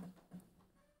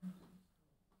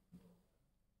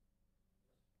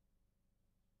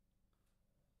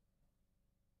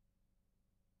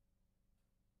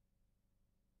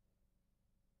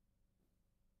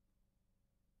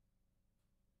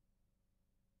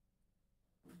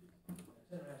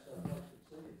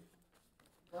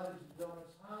 Ladies and gentlemen,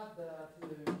 it's hard to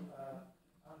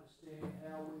understand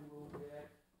how we will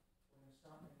react when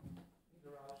something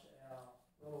interrupts our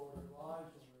well-ordered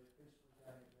lives and we're peacefully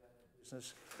going about our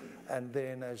business. And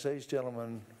then, as these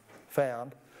gentlemen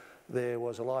found, there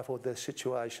was a life or death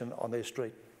situation on their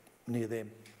street near them.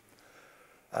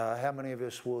 How many of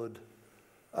us would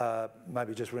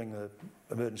maybe just ring the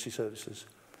emergency services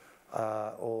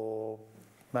or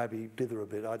maybe dither a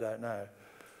bit, I don't know.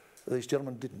 These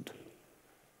gentlemen didn't.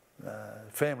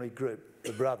 Family group,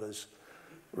 the brothers,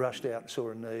 rushed out and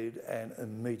saw a need and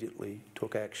immediately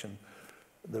took action.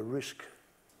 The risk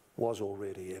was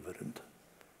already evident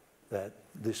that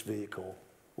this vehicle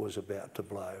was about to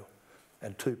blow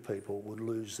and 2 people would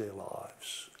lose their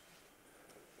lives.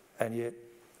 And yet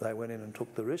they went in and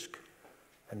took the risk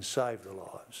and saved the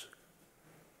lives.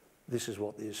 This is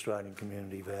what the Australian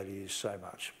community values so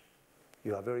much.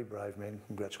 You are very brave men.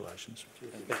 Congratulations.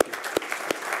 Thank you.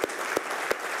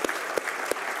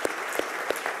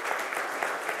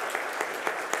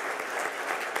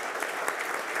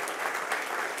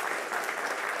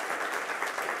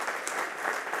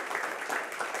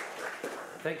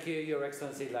 Thank you, Your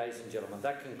Excellency, ladies and gentlemen.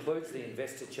 That concludes the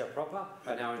investiture proper.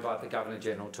 I now invite the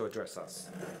Governor-General to address us.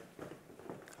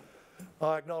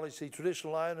 I acknowledge the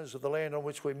traditional owners of the land on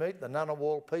which we meet, the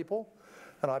Ngunnawal people,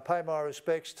 and I pay my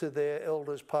respects to their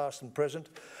elders past and present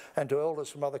and to elders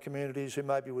from other communities who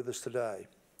may be with us today.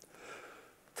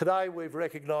 Today we've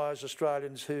recognised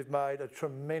Australians who've made a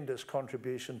tremendous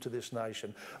contribution to this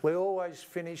nation. We always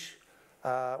finish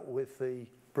with the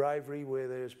bravery, where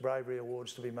there's bravery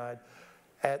awards to be made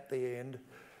at the end,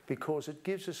 because it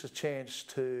gives us a chance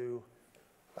to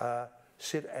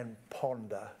sit and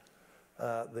ponder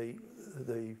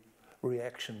the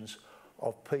reactions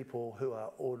of people who are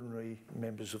ordinary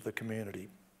members of the community.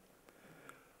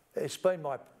 It's been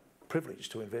my privilege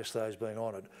to invest those being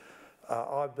honoured.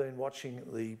 I've been watching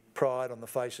the pride on the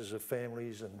faces of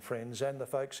families and friends and the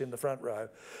folks in the front row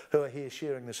who are here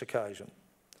sharing this occasion.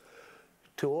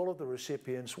 To all of the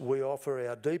recipients, we offer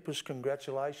our deepest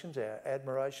congratulations, our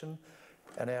admiration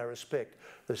and our respect.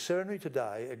 The ceremony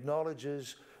today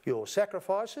acknowledges your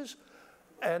sacrifices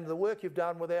and the work you've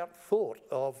done without thought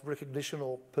of recognition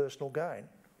or personal gain.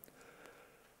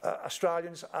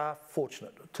 Australians are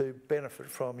fortunate to benefit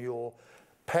from your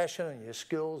passion and your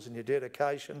skills and your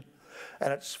dedication,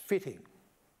 and it's fitting,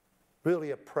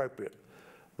 really appropriate,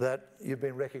 that you've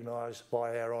been recognised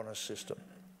by our honours system.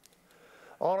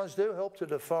 Honours do help to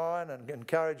define and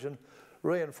encourage and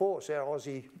reinforce our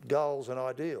Aussie goals and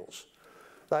ideals.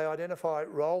 They identify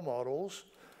role models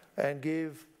and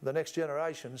give the next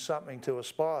generation something to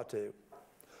aspire to.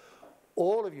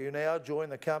 All of you now join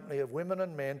the company of women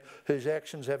and men whose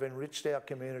actions have enriched our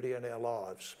community and our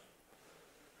lives.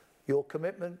 Your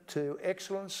commitment to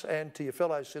excellence and to your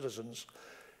fellow citizens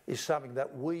is something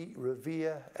that we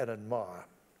revere and admire.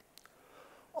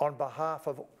 On behalf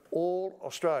of all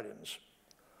Australians,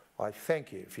 I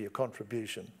thank you for your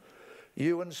contribution.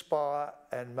 You inspire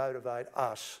and motivate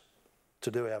us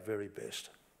to do our very best.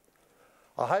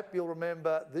 I hope you'll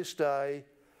remember this day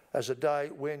as a day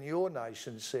when your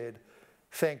nation said,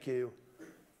 thank you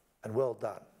and well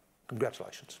done.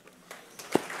 Congratulations.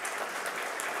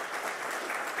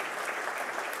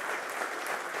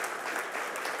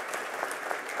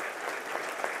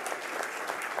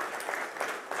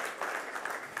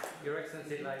 Your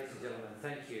Excellency, ladies and gentlemen,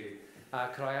 thank you.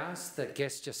 Could I ask that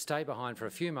guests just stay behind for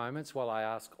a few moments while I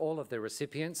ask all of the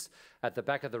recipients at the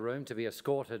back of the room to be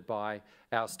escorted by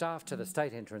our staff to the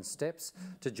state entrance steps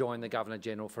to join the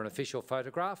Governor-General for an official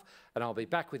photograph, and I'll be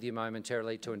back with you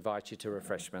momentarily to invite you to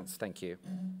refreshments. Thank you.